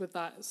faced with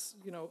that. It's,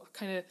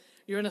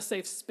 you're in a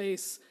safe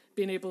space,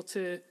 being able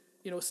to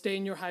stay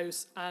in your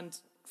house and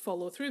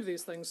follow through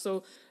these things.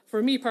 So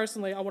for me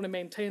personally, I want to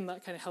maintain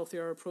that kind of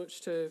healthier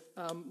approach to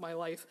my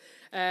life.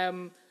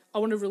 I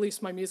want to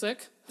release my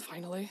music,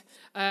 finally,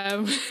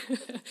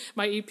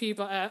 my EP,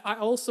 but I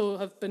also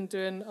have been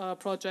doing a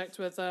project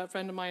with a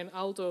friend of mine,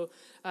 Aldo,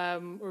 where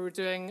we're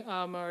doing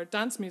our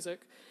dance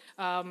music.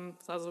 So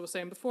as I was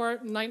saying before,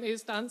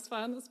 90s dance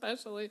fan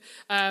especially,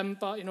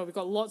 but we've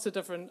got lots of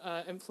different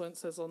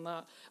influences on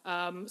that.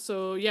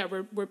 So yeah,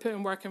 we're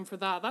putting work in for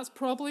that. That's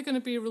probably going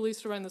to be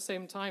released around the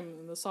same time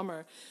in the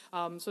summer.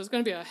 So it's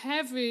going to be a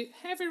heavy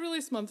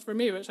release month for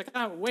me, which I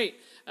can't wait.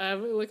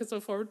 Looking so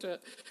forward to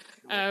it.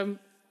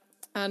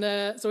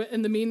 So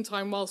in the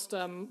meantime, whilst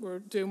we're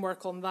doing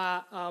work on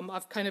that,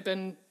 I've kind of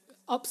been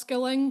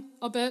upskilling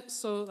a bit.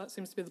 So that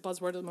seems to be the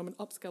buzzword at the moment,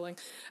 upskilling.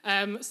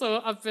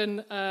 So I've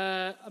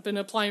been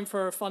applying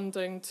for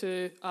funding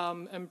to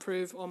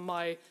improve on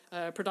my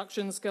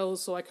production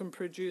skills, so I can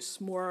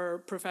produce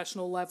more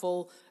professional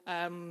level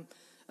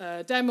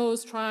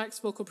demos, tracks,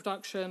 vocal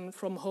production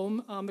from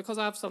home, because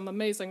I have some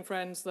amazing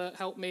friends that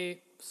help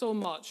me so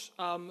much.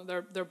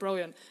 They're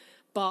brilliant.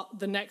 But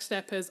the next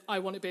step is I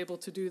want to be able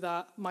to do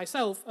that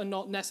myself and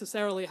not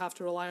necessarily have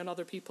to rely on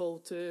other people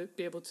to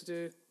be able to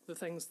do the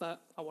things that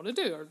I want to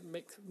do or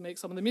make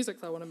some of the music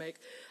that I want to make.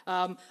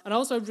 And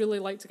also I'd really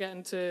like to get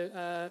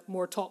into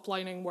more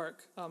top-lining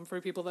work.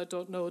 For people that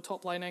don't know,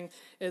 top-lining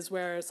is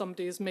where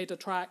somebody's made a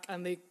track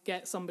and they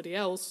get somebody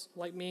else,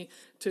 like me,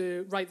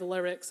 to write the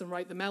lyrics and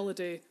write the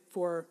melody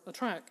for a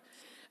track.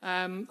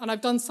 And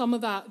I've done some of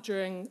that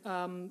during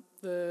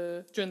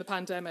the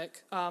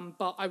pandemic,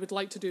 but I would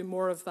like to do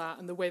more of that,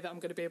 and the way that I'm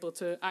going to be able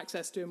to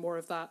access doing more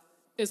of that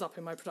is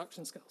upping my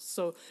production skills.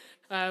 So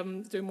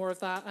doing more of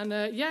that, and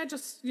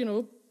just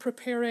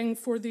preparing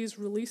for these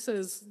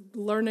releases,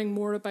 learning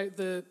more about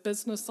the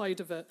business side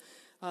of it.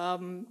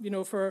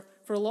 For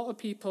a lot of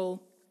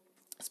people,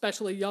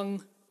 especially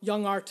young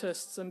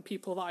artists and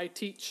people that I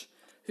teach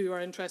who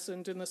are interested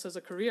in doing this as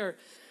a career.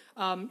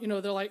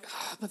 They're like,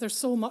 but there's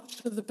so much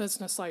to the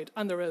business side.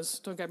 And there is,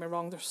 don't get me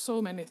wrong, there's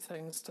so many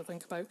things to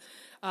think about.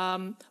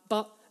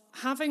 But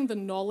having the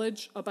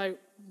knowledge about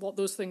what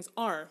those things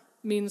are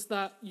means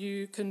that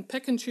you can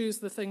pick and choose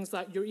the things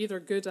that you're either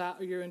good at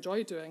or you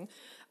enjoy doing.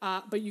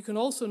 But you can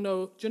also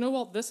know, do you know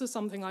what, this is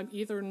something I'm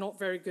either not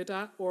very good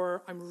at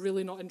or I'm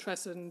really not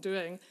interested in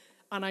doing.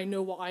 And I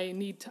know what I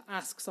need to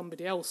ask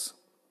somebody else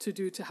to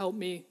do to help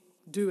me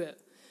do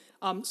it.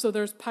 So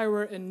there's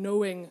power in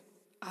knowing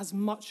as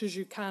much as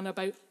you can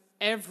about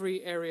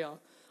every area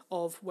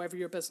of whatever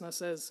your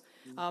business is.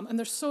 And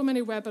there's so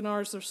many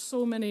webinars, there's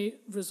so many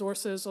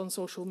resources on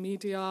social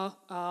media.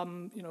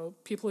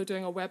 People are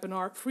doing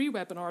free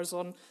webinars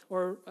on,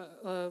 or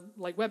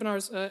like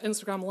webinars,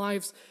 Instagram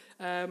Lives,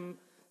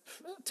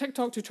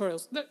 TikTok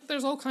tutorials.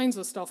 There's all kinds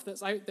of stuff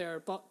that's out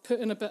there, but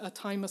putting a bit of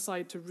time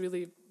aside to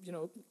really,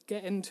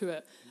 get into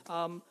it,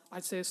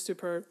 I'd say is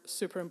super,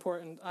 super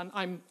important. And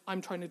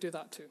I'm trying to do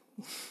that too.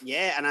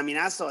 Yeah, and I mean,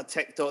 I saw a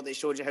TikTok that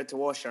showed you how to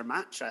wash your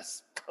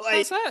mattress.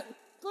 That's it.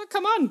 Well,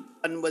 come on.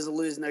 And was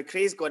losing their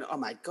craze going, oh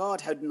my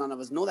God, how did none of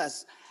us know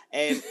this?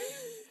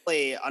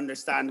 Really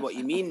understand what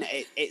you mean.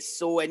 It's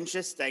so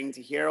interesting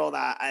to hear all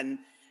that. And,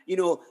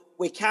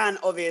 we can't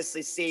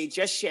obviously say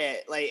just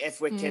yet, like,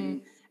 if we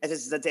can, if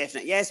this is a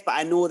definite yes, but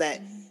I know that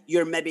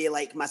you're maybe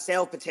like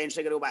myself,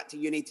 potentially going to go back to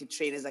uni to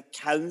train as a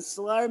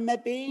counsellor,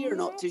 maybe. You're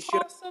not too sure.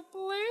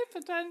 Possibly,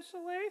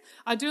 potentially.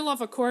 I do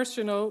love a course,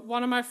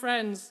 one of my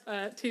friends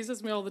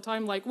teases me all the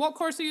time, like, what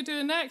course are you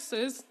doing next,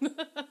 Sis?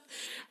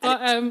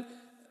 But do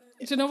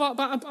you know what?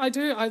 But I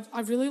do.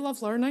 I really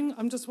love learning.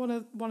 I'm just one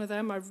of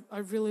them. I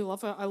really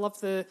love it. I love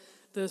the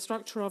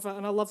structure of it,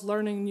 and I love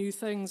learning new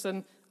things.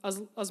 And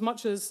as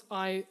much as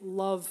I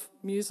love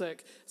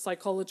music,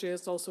 psychology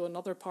is also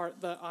another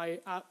part that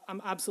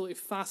I'm absolutely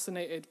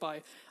fascinated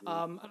by.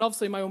 And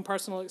obviously my own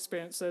personal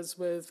experiences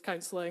with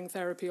counselling,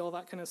 therapy, all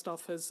that kind of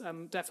stuff has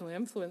definitely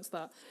influenced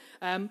that.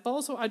 But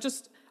also I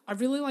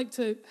really like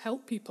to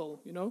help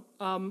people,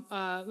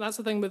 That's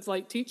the thing with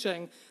like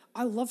teaching.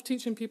 I love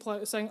teaching people how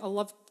to sing. I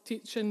love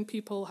teaching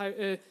people how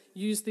to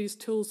use these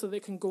tools so they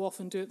can go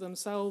off and do it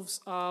themselves.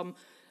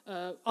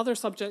 Other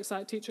subjects that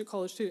I teach at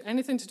college too,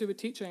 anything to do with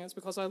teaching, it's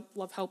because I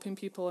love helping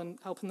people and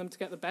helping them to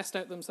get the best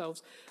out of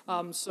themselves.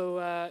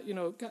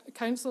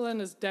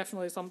 Counselling is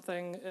definitely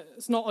something.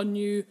 It's not a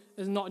new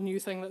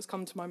thing that's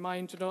come to my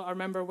mind. I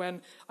remember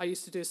when I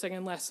used to do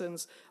singing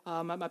lessons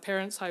at my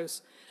parents'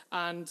 house,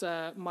 and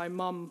my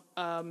mum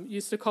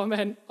used to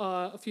comment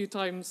a few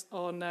times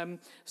on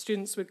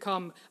students would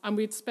come, and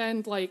we'd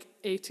spend like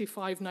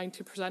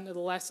 85-90% of the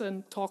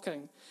lesson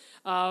talking,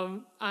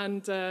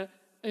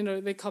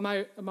 they come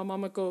out and my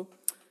mum would go,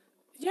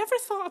 you ever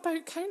thought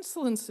about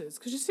counselling, Sis?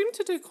 Because you seem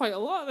to do quite a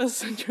lot of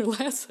this in your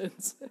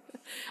lessons.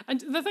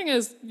 And the thing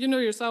is,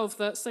 yourself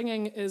that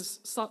singing is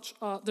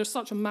there's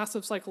such a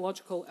massive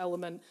psychological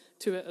element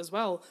to it as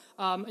well.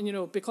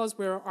 Because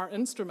we're our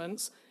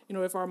instruments,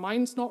 if our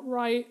mind's not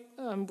right,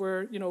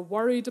 we're,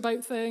 worried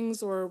about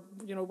things or,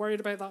 worried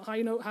about that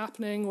high note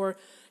happening, or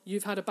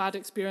you've had a bad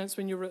experience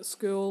when you were at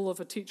school of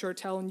a teacher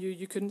telling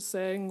you couldn't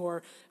sing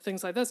or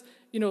things like this,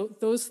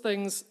 those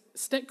things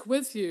stick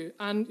with you.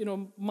 And,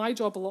 my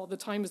job a lot of the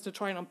time is to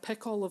try and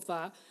unpick all of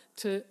that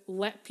to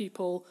let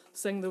people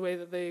sing the way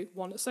that they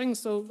want to sing.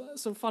 So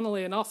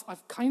funnily enough,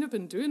 I've kind of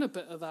been doing a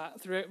bit of that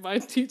throughout my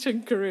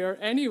teaching career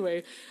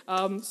anyway.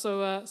 That's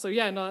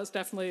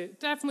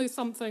definitely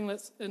something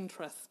that's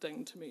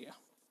interesting to me.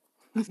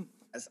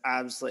 That's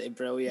absolutely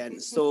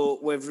brilliant. So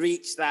we've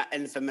reached that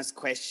infamous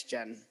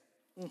question.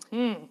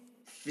 Mm-hmm.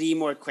 3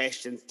 more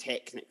questions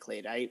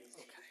technically, right?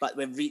 Okay. But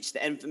we've reached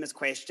the infamous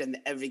question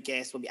that every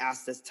guest will be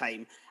asked this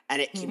time.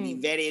 And it can be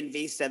very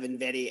invasive and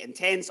very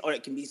intense, or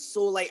it can be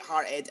so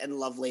lighthearted and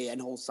lovely and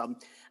wholesome.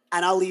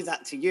 And I'll leave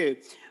that to you.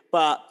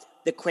 But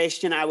the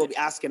question I will be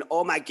asking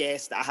all my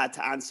guests that I had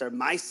to answer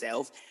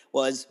myself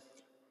was,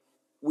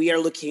 we are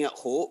looking at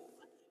hope.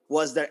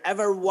 Was there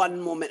ever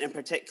one moment in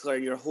particular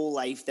in your whole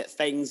life that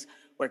things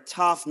were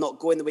tough, not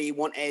going the way you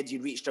wanted,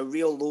 you reached a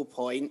real low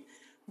point,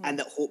 and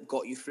that hope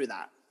got you through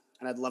that?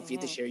 And I'd love for you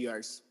to share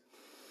yours.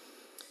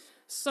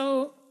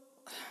 So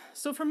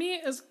for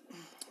me,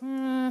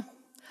 I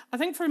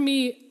think for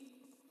me,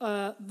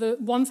 the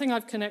one thing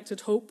I've connected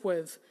hope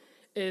with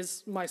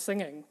is my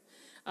singing.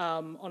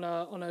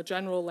 On a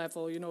general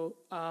level,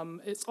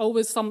 it's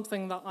always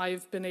something that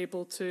I've been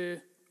able to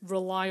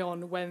rely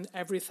on when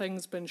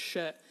everything's been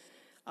shit.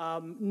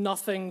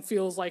 Nothing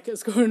feels like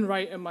it's going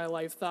right in my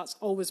life. That's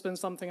always been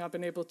something I've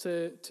been able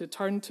to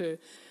turn to.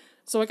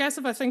 So I guess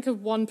if I think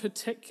of one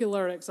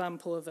particular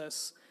example of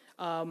this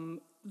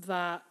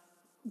that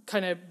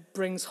kind of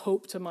brings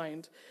hope to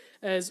mind,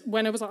 is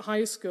when I was at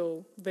high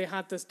school, they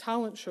had this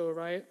talent show,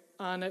 right?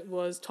 And it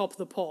was Top of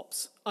the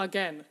Pops.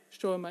 Again,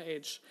 showing my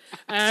age.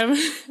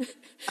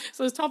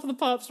 So it's Top of the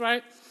Pops,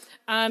 right?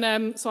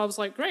 And so I was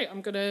like, great,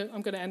 I'm gonna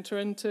enter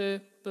into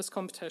this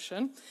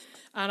competition.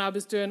 And I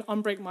was doing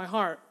Unbreak My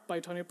Heart by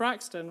Tony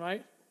Braxton,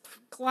 right?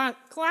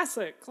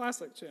 Classic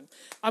tune.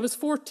 I was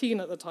 14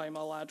 at the time,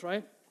 I'll add,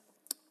 right?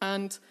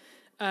 And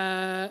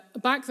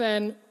back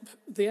then,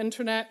 the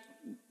internet,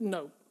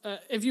 no.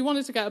 If you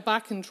wanted to get a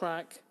backing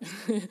track,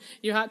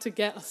 you had to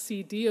get a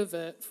CD of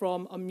it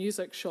from a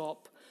music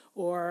shop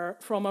or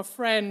from a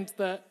friend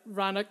that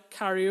ran a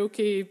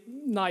karaoke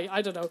night,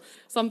 I don't know,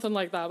 something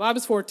like that. I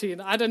was 14.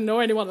 I didn't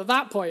know anyone at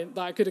that point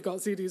that I could have got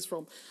CDs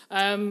from.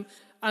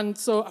 And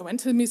so I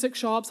went to the music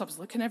shops. I was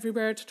looking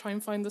everywhere to try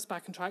and find this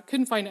backing track.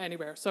 Couldn't find it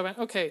anywhere. So I went,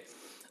 okay,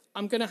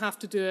 I'm going to have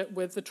to do it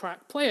with the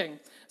track playing.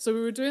 So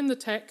we were doing the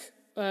tech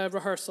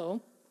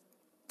rehearsal,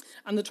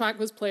 and the track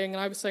was playing,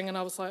 and I was singing.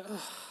 I was like,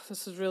 oh,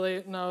 this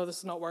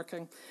is not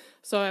working.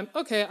 So,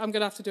 okay, I'm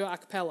going to have to do it a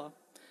cappella.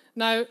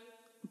 Now,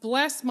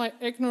 bless my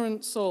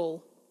ignorant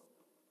soul,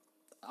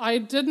 I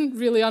didn't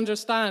really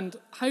understand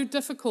how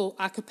difficult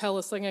a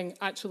cappella singing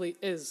actually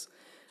is.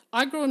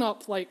 I'd grown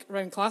up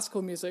around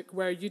classical music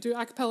where you do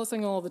a cappella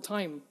singing all the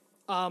time.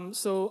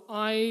 So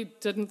I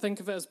didn't think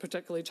of it as a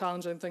particularly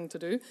challenging thing to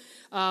do.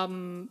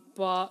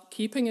 But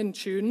keeping in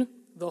tune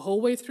the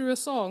whole way through a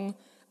song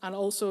and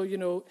also,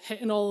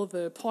 hitting all of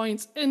the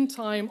points in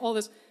time, all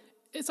this,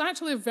 it's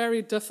actually a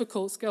very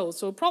difficult skill.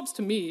 So props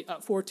to me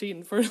at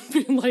 14 for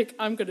being like,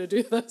 I'm going to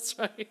do this,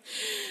 right?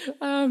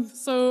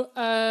 So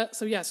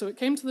it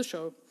came to the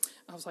show.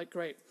 I was like,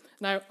 great.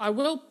 Now, I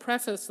will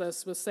preface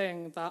this with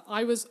saying that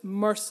I was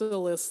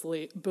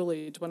mercilessly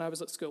bullied when I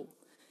was at school.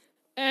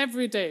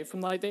 Every day,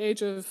 from the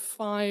age of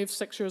 5,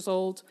 6 years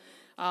old,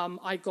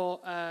 I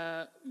got,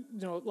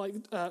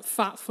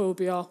 fat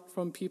phobia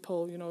from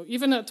people.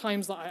 Even at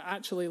times that I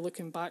actually,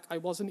 looking back, I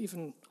wasn't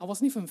even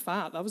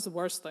fat. That was the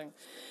worst thing.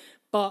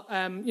 But,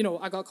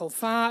 I got called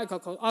fat, I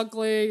got called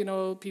ugly,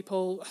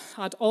 people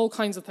had all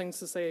kinds of things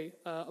to say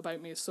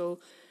about me. So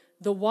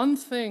the one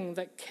thing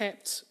that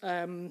kept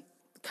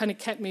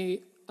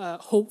me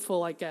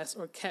hopeful, I guess,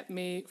 or kept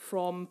me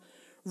from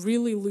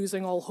really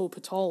losing all hope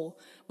at all,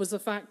 was the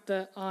fact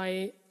that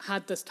I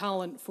had this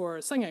talent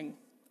for singing,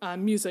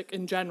 music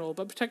in general,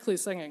 but particularly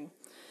singing.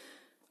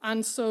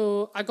 And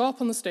so I got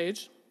up on the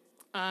stage,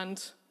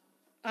 and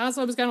as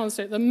I was getting on the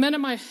stage, the minute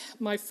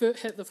my foot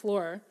hit the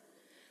floor,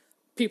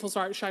 people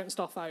started shouting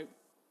stuff out.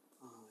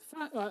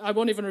 I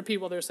won't even repeat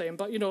what they're saying,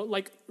 but,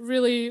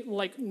 really,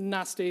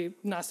 nasty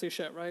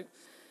shit, right?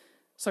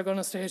 So I go on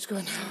the stage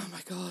going, oh, my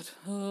God,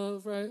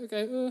 oh, right,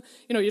 okay.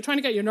 You're trying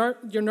to get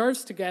your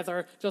nerves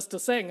together just to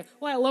sing,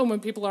 let alone when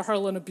people are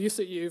hurling abuse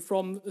at you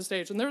from the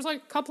stage. And there was a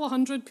couple of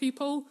hundred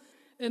people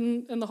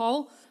in the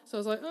hall. So I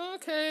was like, oh,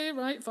 okay,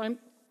 right, fine.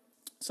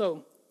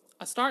 So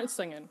I started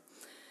singing.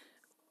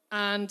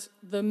 And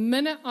the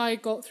minute I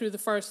got through the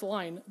first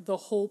line, the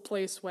whole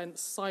place went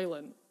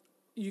silent.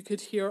 You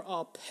could hear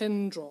a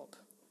pin drop.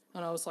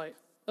 And I was like,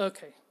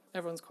 okay,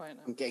 everyone's quiet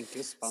now. I'm getting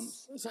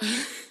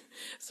goosebumps.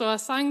 So I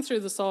sang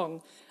through the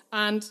song,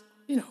 and,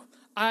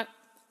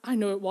 I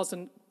know it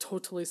wasn't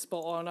totally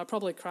spot on. I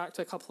probably cracked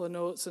a couple of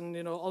notes and,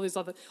 all these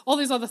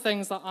other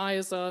things that I,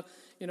 as a,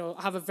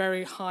 have a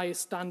very high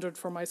standard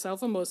for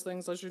myself on most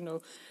things, as you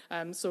know.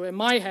 So in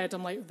my head,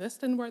 I'm like, this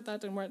didn't work,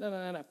 that didn't work,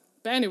 no.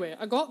 But anyway,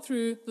 I got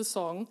through the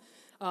song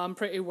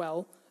pretty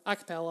well, a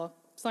cappella,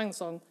 sang the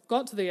song,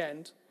 got to the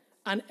end,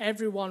 and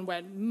everyone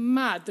went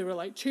mad. They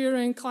were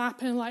cheering,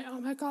 clapping,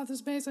 oh my God,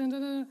 this is amazing.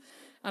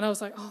 And I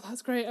was like, oh,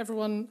 that's great.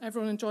 Everyone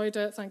enjoyed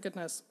it, thank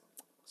goodness.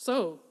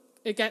 So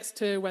it gets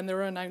to when they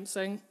were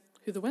announcing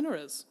who the winner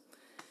is.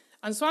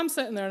 And so I'm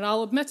sitting there, and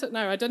I'll admit it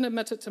now. I didn't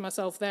admit it to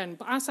myself then,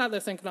 but I sat there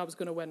thinking I was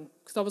going to win,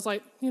 because I was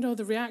like,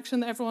 the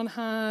reaction that everyone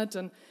had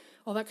and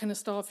all that kind of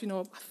stuff.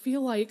 I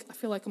feel like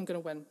I'm going to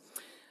win.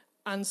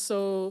 And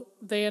so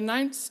they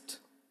announced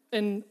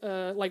in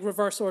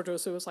reverse order.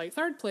 So it was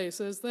third place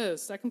is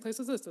this, second place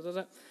is this. Da, da,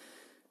 da.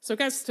 So it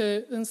gets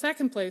to, in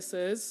second place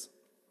is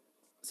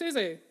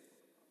Susy.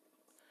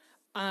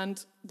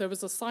 And there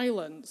was a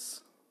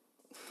silence.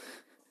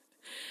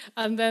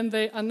 And then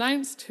they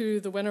announced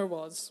who the winner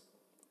was.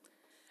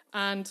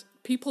 And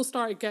people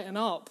started getting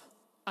up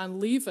and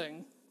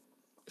leaving,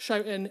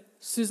 shouting,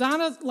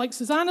 Susanna's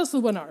the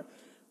winner.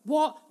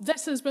 What?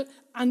 This is, but,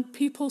 and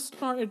people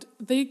started,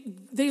 they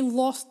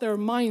lost their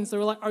minds. They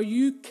were like, are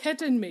you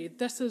kidding me?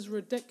 This is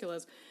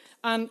ridiculous.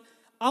 And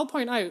I'll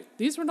point out,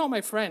 these were not my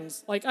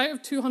friends. Like, out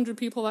of 200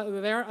 people that were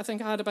there, I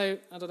think I had about,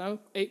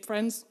 8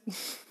 friends,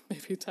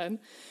 maybe 10.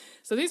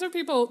 So these are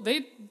people,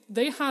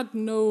 they had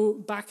no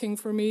backing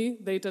for me.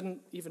 They didn't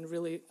even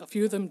really, a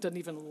few of them didn't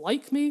even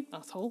like me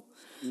at all.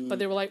 But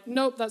they were like,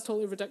 nope, that's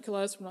totally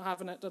ridiculous. We're not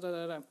having it,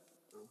 da-da-da-da.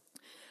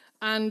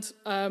 And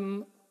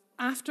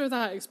after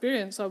that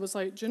experience, I was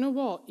like, do you know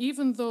what?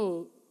 Even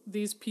though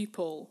these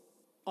people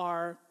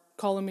are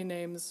calling me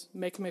names,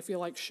 making me feel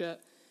like shit,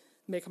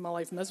 making my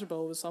life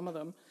miserable with some of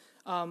them,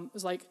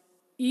 it's like,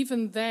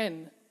 even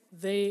then,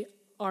 they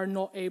are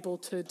not able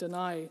to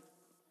deny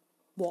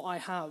what I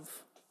have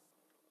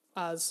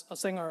as a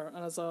singer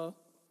and as a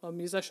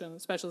musician,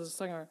 especially as a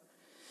singer.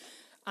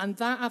 And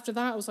after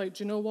that, I was like,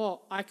 do you know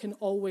what? I can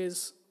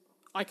always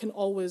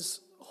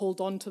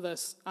hold on to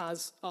this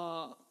as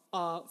a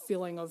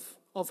feeling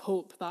of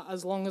hope, that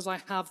as long as I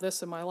have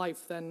this in my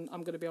life, then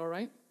I'm going to be all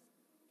right.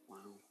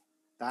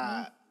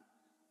 Wow.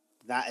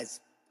 That is,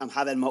 I'm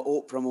having my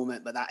Oprah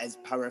moment, but that is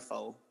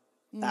powerful.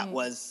 That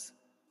was,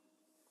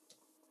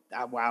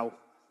 wow.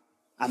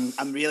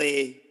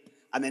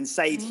 I'm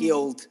inside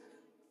healed,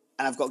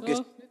 and I've got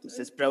goosebumps.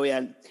 It's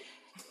brilliant.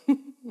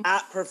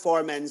 That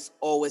performance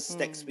always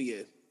sticks with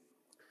you.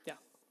 Yeah.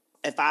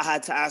 If I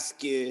had to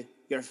ask you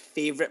your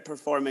favourite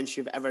performance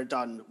you've ever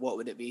done, what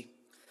would it be?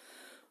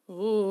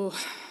 Oh,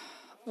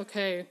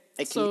 okay.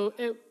 Well,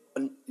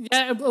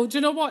 do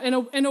you know what?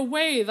 In a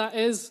way, that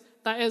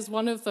is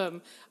one of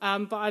them.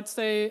 But I'd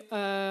say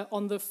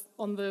on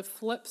the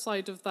flip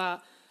side of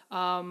that,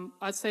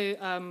 I'd say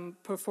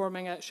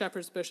performing at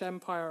Shepherd's Bush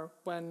Empire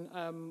when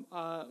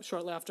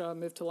shortly after I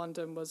moved to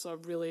London was a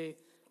really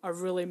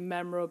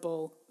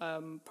memorable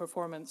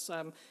performance.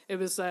 It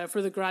was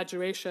for the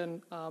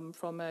graduation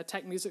from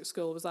Tech Music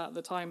School was at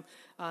the time,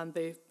 and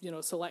they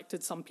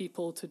selected some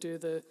people to do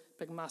the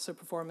big massive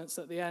performance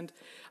at the end,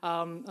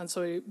 and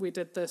so we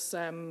did this.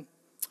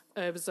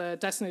 It was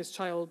Destiny's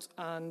Child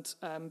and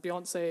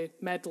Beyonce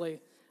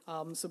medley.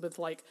 So with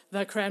like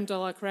the creme de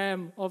la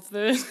creme of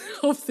the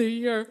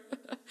year,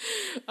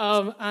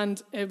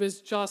 and it was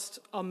just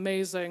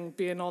amazing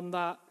being on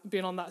that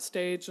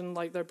stage, and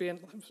like there being,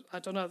 I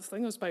don't know, I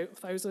think it was about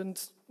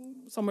 1,000,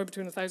 somewhere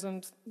between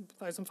 1,000,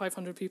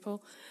 1,500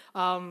 people.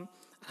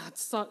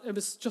 It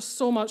was just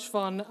so much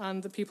fun,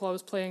 and the people I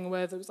was playing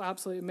with, it was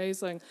absolutely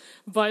amazing.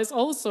 But it's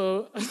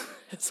also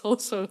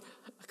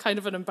kind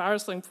of an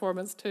embarrassing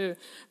performance too,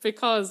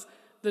 because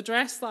the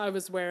dress that I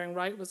was wearing,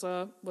 right, was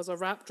a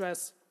wrap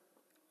dress.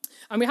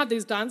 And we had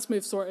these dance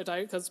moves sorted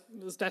out because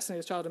it was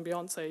Destiny's Child and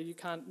Beyonce. You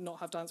can't not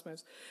have dance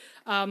moves.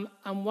 And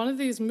one of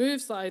these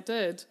moves that I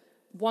did,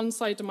 one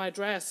side of my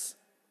dress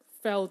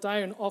fell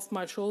down off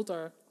my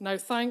shoulder. Now,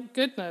 thank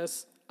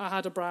goodness I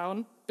had a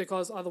brown,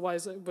 because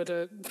otherwise it would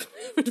have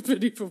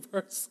been even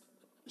worse.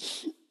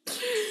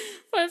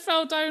 But it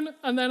fell down,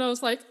 and then I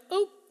was like,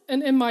 oh,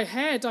 and in my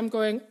head I'm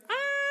going,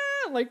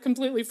 like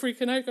completely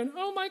freaking out, going,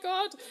 oh my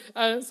God.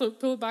 So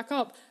pull it back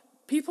up.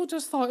 People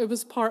just thought it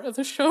was part of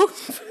the show.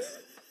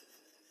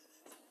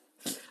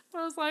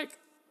 I was like,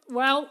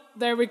 well,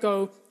 there we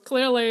go.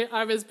 Clearly,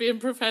 I was being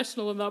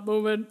professional in that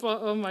moment,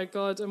 but oh my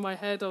God, in my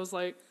head, I was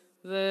like,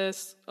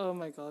 oh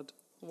my God,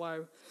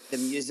 wow. The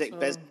music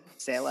business,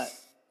 sell it.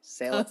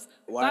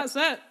 That's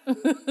it.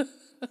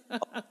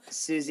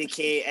 Susy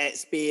K,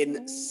 it's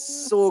been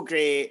so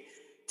great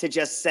to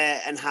just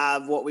sit and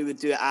have what we would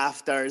do at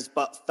afters,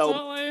 but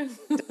Totally.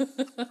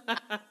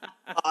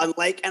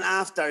 unlike an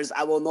afters,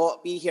 I will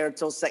not be here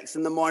till 6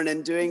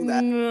 a.m. doing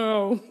that.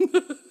 No.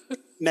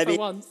 Maybe For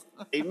once.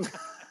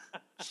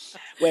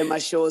 when my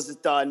shows is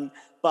done.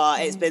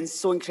 But it's been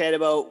so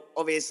incredible.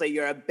 Obviously,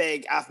 you're a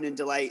big Afternoon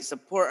Deelight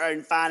supporter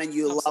and fan, and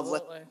you love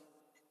listening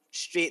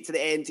straight to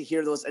the end to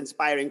hear those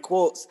inspiring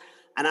quotes.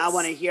 And I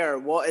want to hear,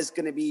 what is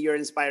going to be your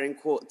inspiring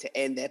quote to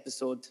end the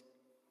episode?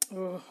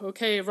 Oh,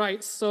 okay,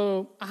 right.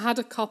 So I had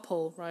a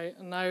couple, right?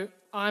 And now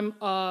I'm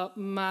a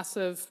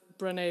massive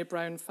Brené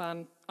Brown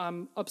fan.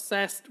 I'm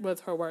obsessed with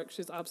her work.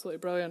 She's absolutely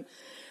brilliant.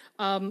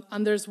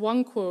 And there's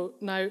one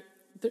quote. Now,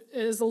 it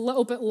is a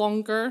little bit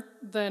longer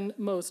than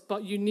most,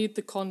 but you need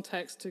the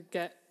context to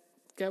get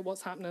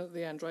what's happening at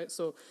the end, right?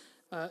 So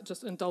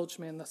just indulge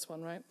me in this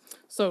one, right?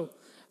 So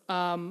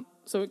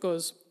it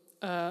goes,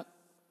 a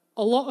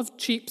lot of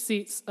cheap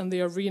seats in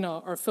the arena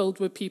are filled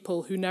with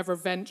people who never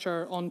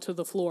venture onto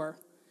the floor.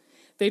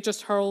 They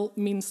just hurl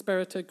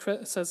mean-spirited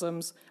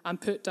criticisms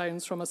and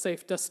put-downs from a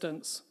safe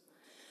distance.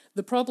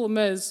 The problem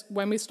is,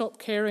 when we stop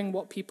caring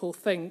what people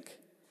think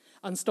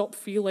and stop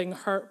feeling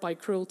hurt by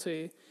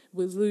cruelty,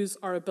 we lose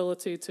our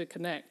ability to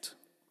connect.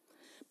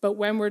 But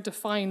when we're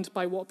defined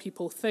by what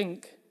people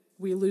think,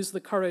 we lose the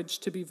courage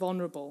to be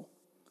vulnerable.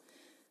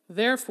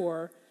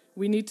 Therefore,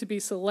 we need to be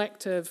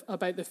selective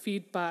about the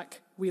feedback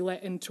we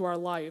let into our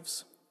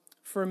lives.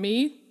 For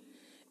me,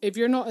 if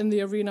you're not in the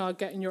arena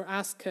getting your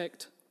ass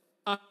kicked,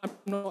 I'm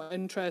not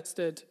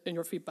interested in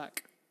your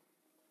feedback.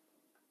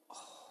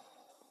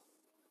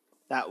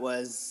 That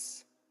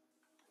was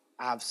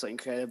absolutely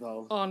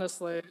incredible.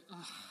 Honestly,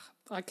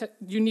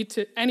 you need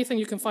to, anything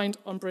you can find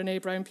on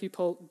Brené Brown,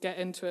 people, get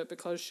into it,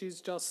 because she's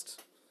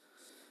just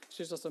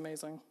She's just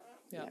amazing.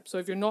 Yeah. So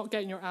if you're not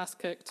getting your ass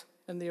kicked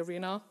in the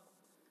arena,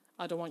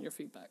 I don't want your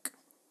feedback.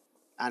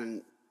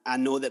 And I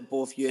know that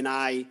both you and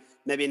I,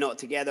 maybe not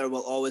together,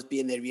 will always be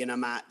in the arena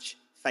match,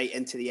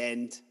 fighting to the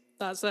end.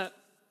 That's it.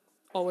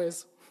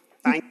 Always.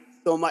 Thank you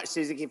so much,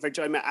 Susy K, for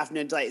joining my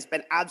Afternoon Delight. It's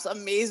been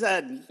absolutely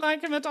amazing.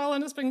 Thank you, my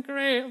darling. It's been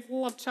great. I've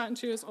loved chatting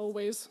to you as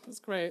always. It's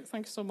great.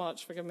 Thank you so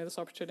much for giving me this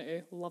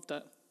opportunity. Loved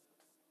it.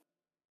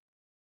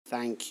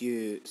 Thank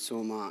you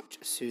so much,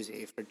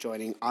 Susy, for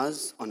joining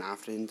us on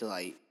Afternoon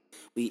Delight.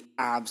 We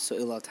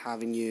absolutely loved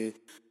having you.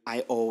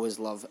 I always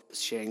love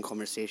sharing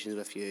conversations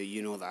with you.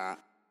 You know that.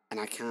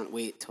 And I can't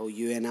wait till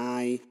you and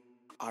I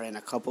are in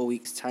a couple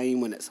weeks'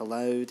 time when it's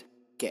allowed,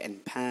 getting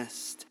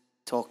pissed,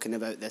 talking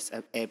about this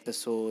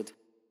episode,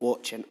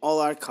 watching all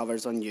our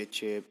covers on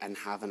YouTube and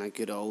having a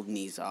good old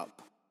knees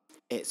up.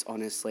 It's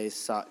honestly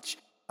such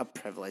a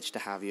privilege to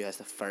have you as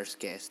the first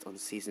guest on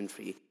Season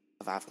 3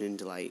 of Afternoon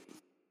Delight.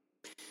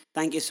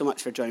 Thank you so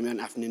much for joining me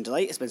on Afternoon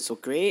Delight. It's been so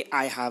great.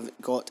 I have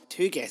got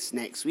 2 guests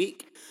next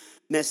week.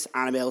 Miss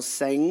Annabelle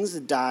Sings,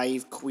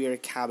 dive queer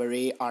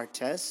cabaret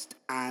artist,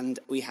 and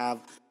we have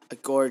a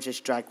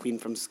gorgeous drag queen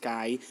from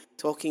Skye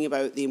talking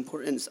about the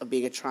importance of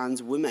being a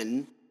trans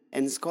woman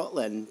in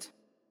Scotland.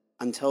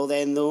 Until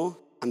then, though,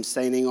 I'm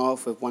signing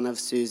off with one of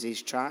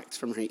Susy's tracks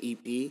from her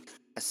EP,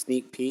 a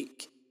sneak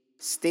peek.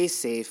 Stay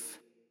safe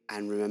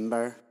and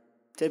remember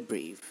to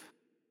breathe.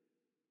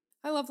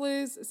 Hi,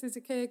 lovelies. It's Susy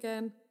K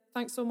again.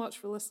 Thanks so much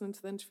for listening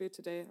to the interview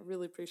today. I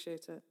really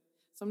appreciate it.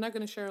 So I'm now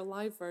going to share a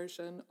live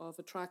version of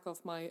a track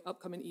off my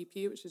upcoming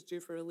EP, which is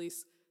due for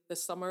release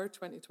this summer,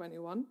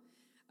 2021.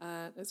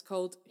 It's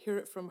called Hear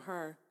It From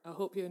Her. I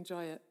hope you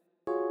enjoy it.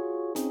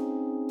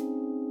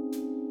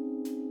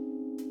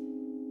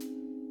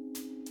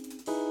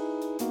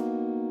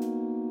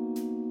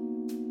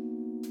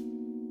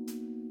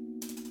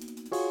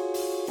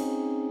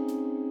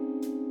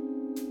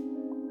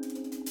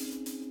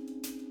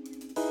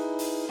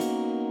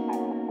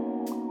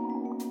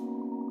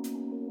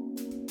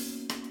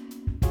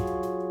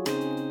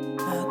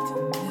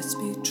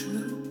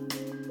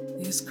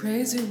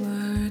 Crazy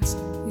words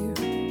you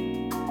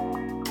hear.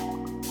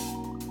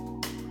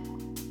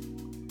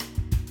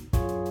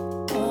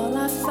 All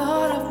I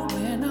thought of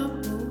when I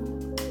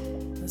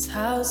woke was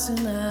how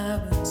soon I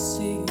would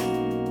see you.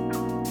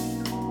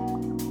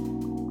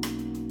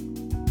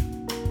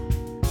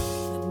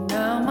 But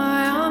now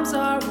my arms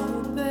are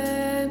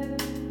open,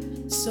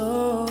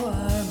 so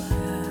are my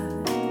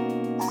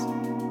eyes.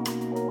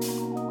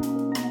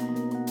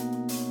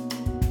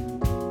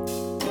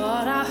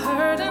 What I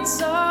heard and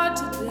saw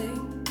today,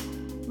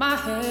 my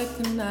head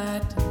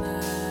cannot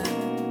deny.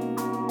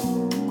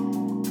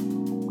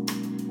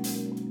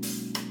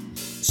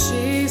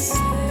 She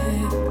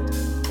said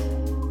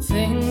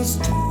things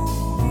to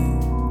me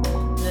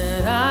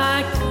that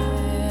I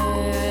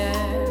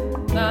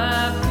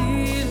cannot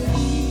believe.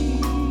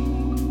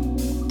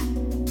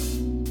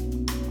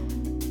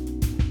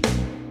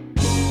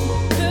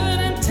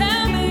 Couldn't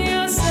tell me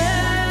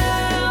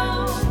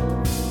yourself.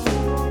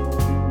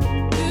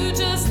 You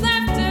just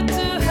left it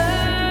to her.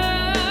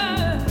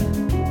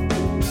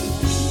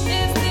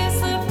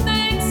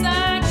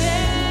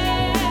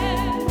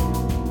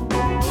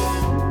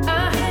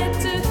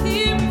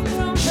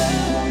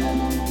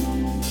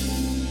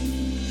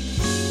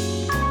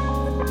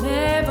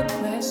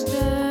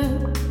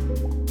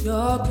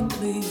 Your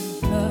complete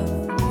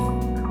love for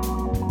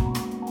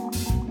me.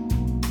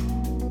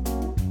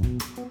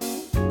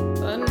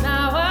 But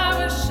now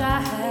I wish I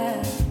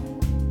had,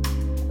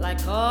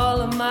 like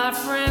all of my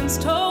friends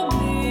told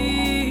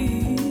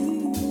me.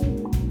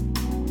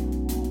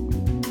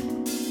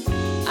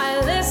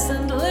 I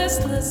listened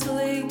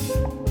listlessly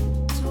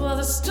to all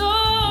the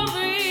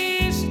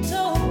stories she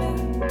told me.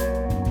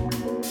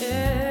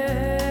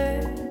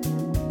 Yeah,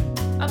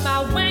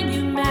 about when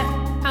you met,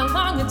 how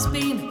long it's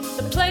been,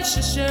 the place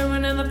you're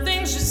sharing and the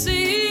things you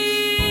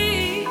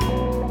see.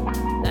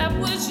 That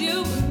was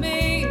you and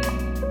me.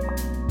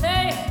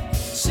 Hey,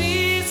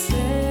 she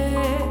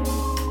said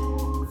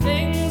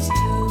things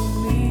to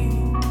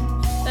me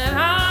that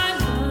I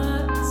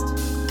must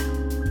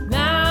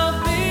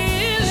now believe.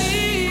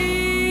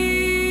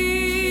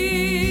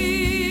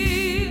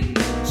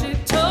 She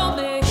told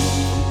me you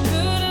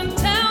couldn't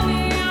tell me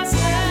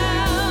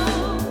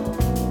yourself.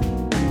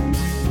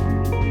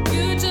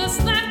 You just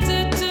left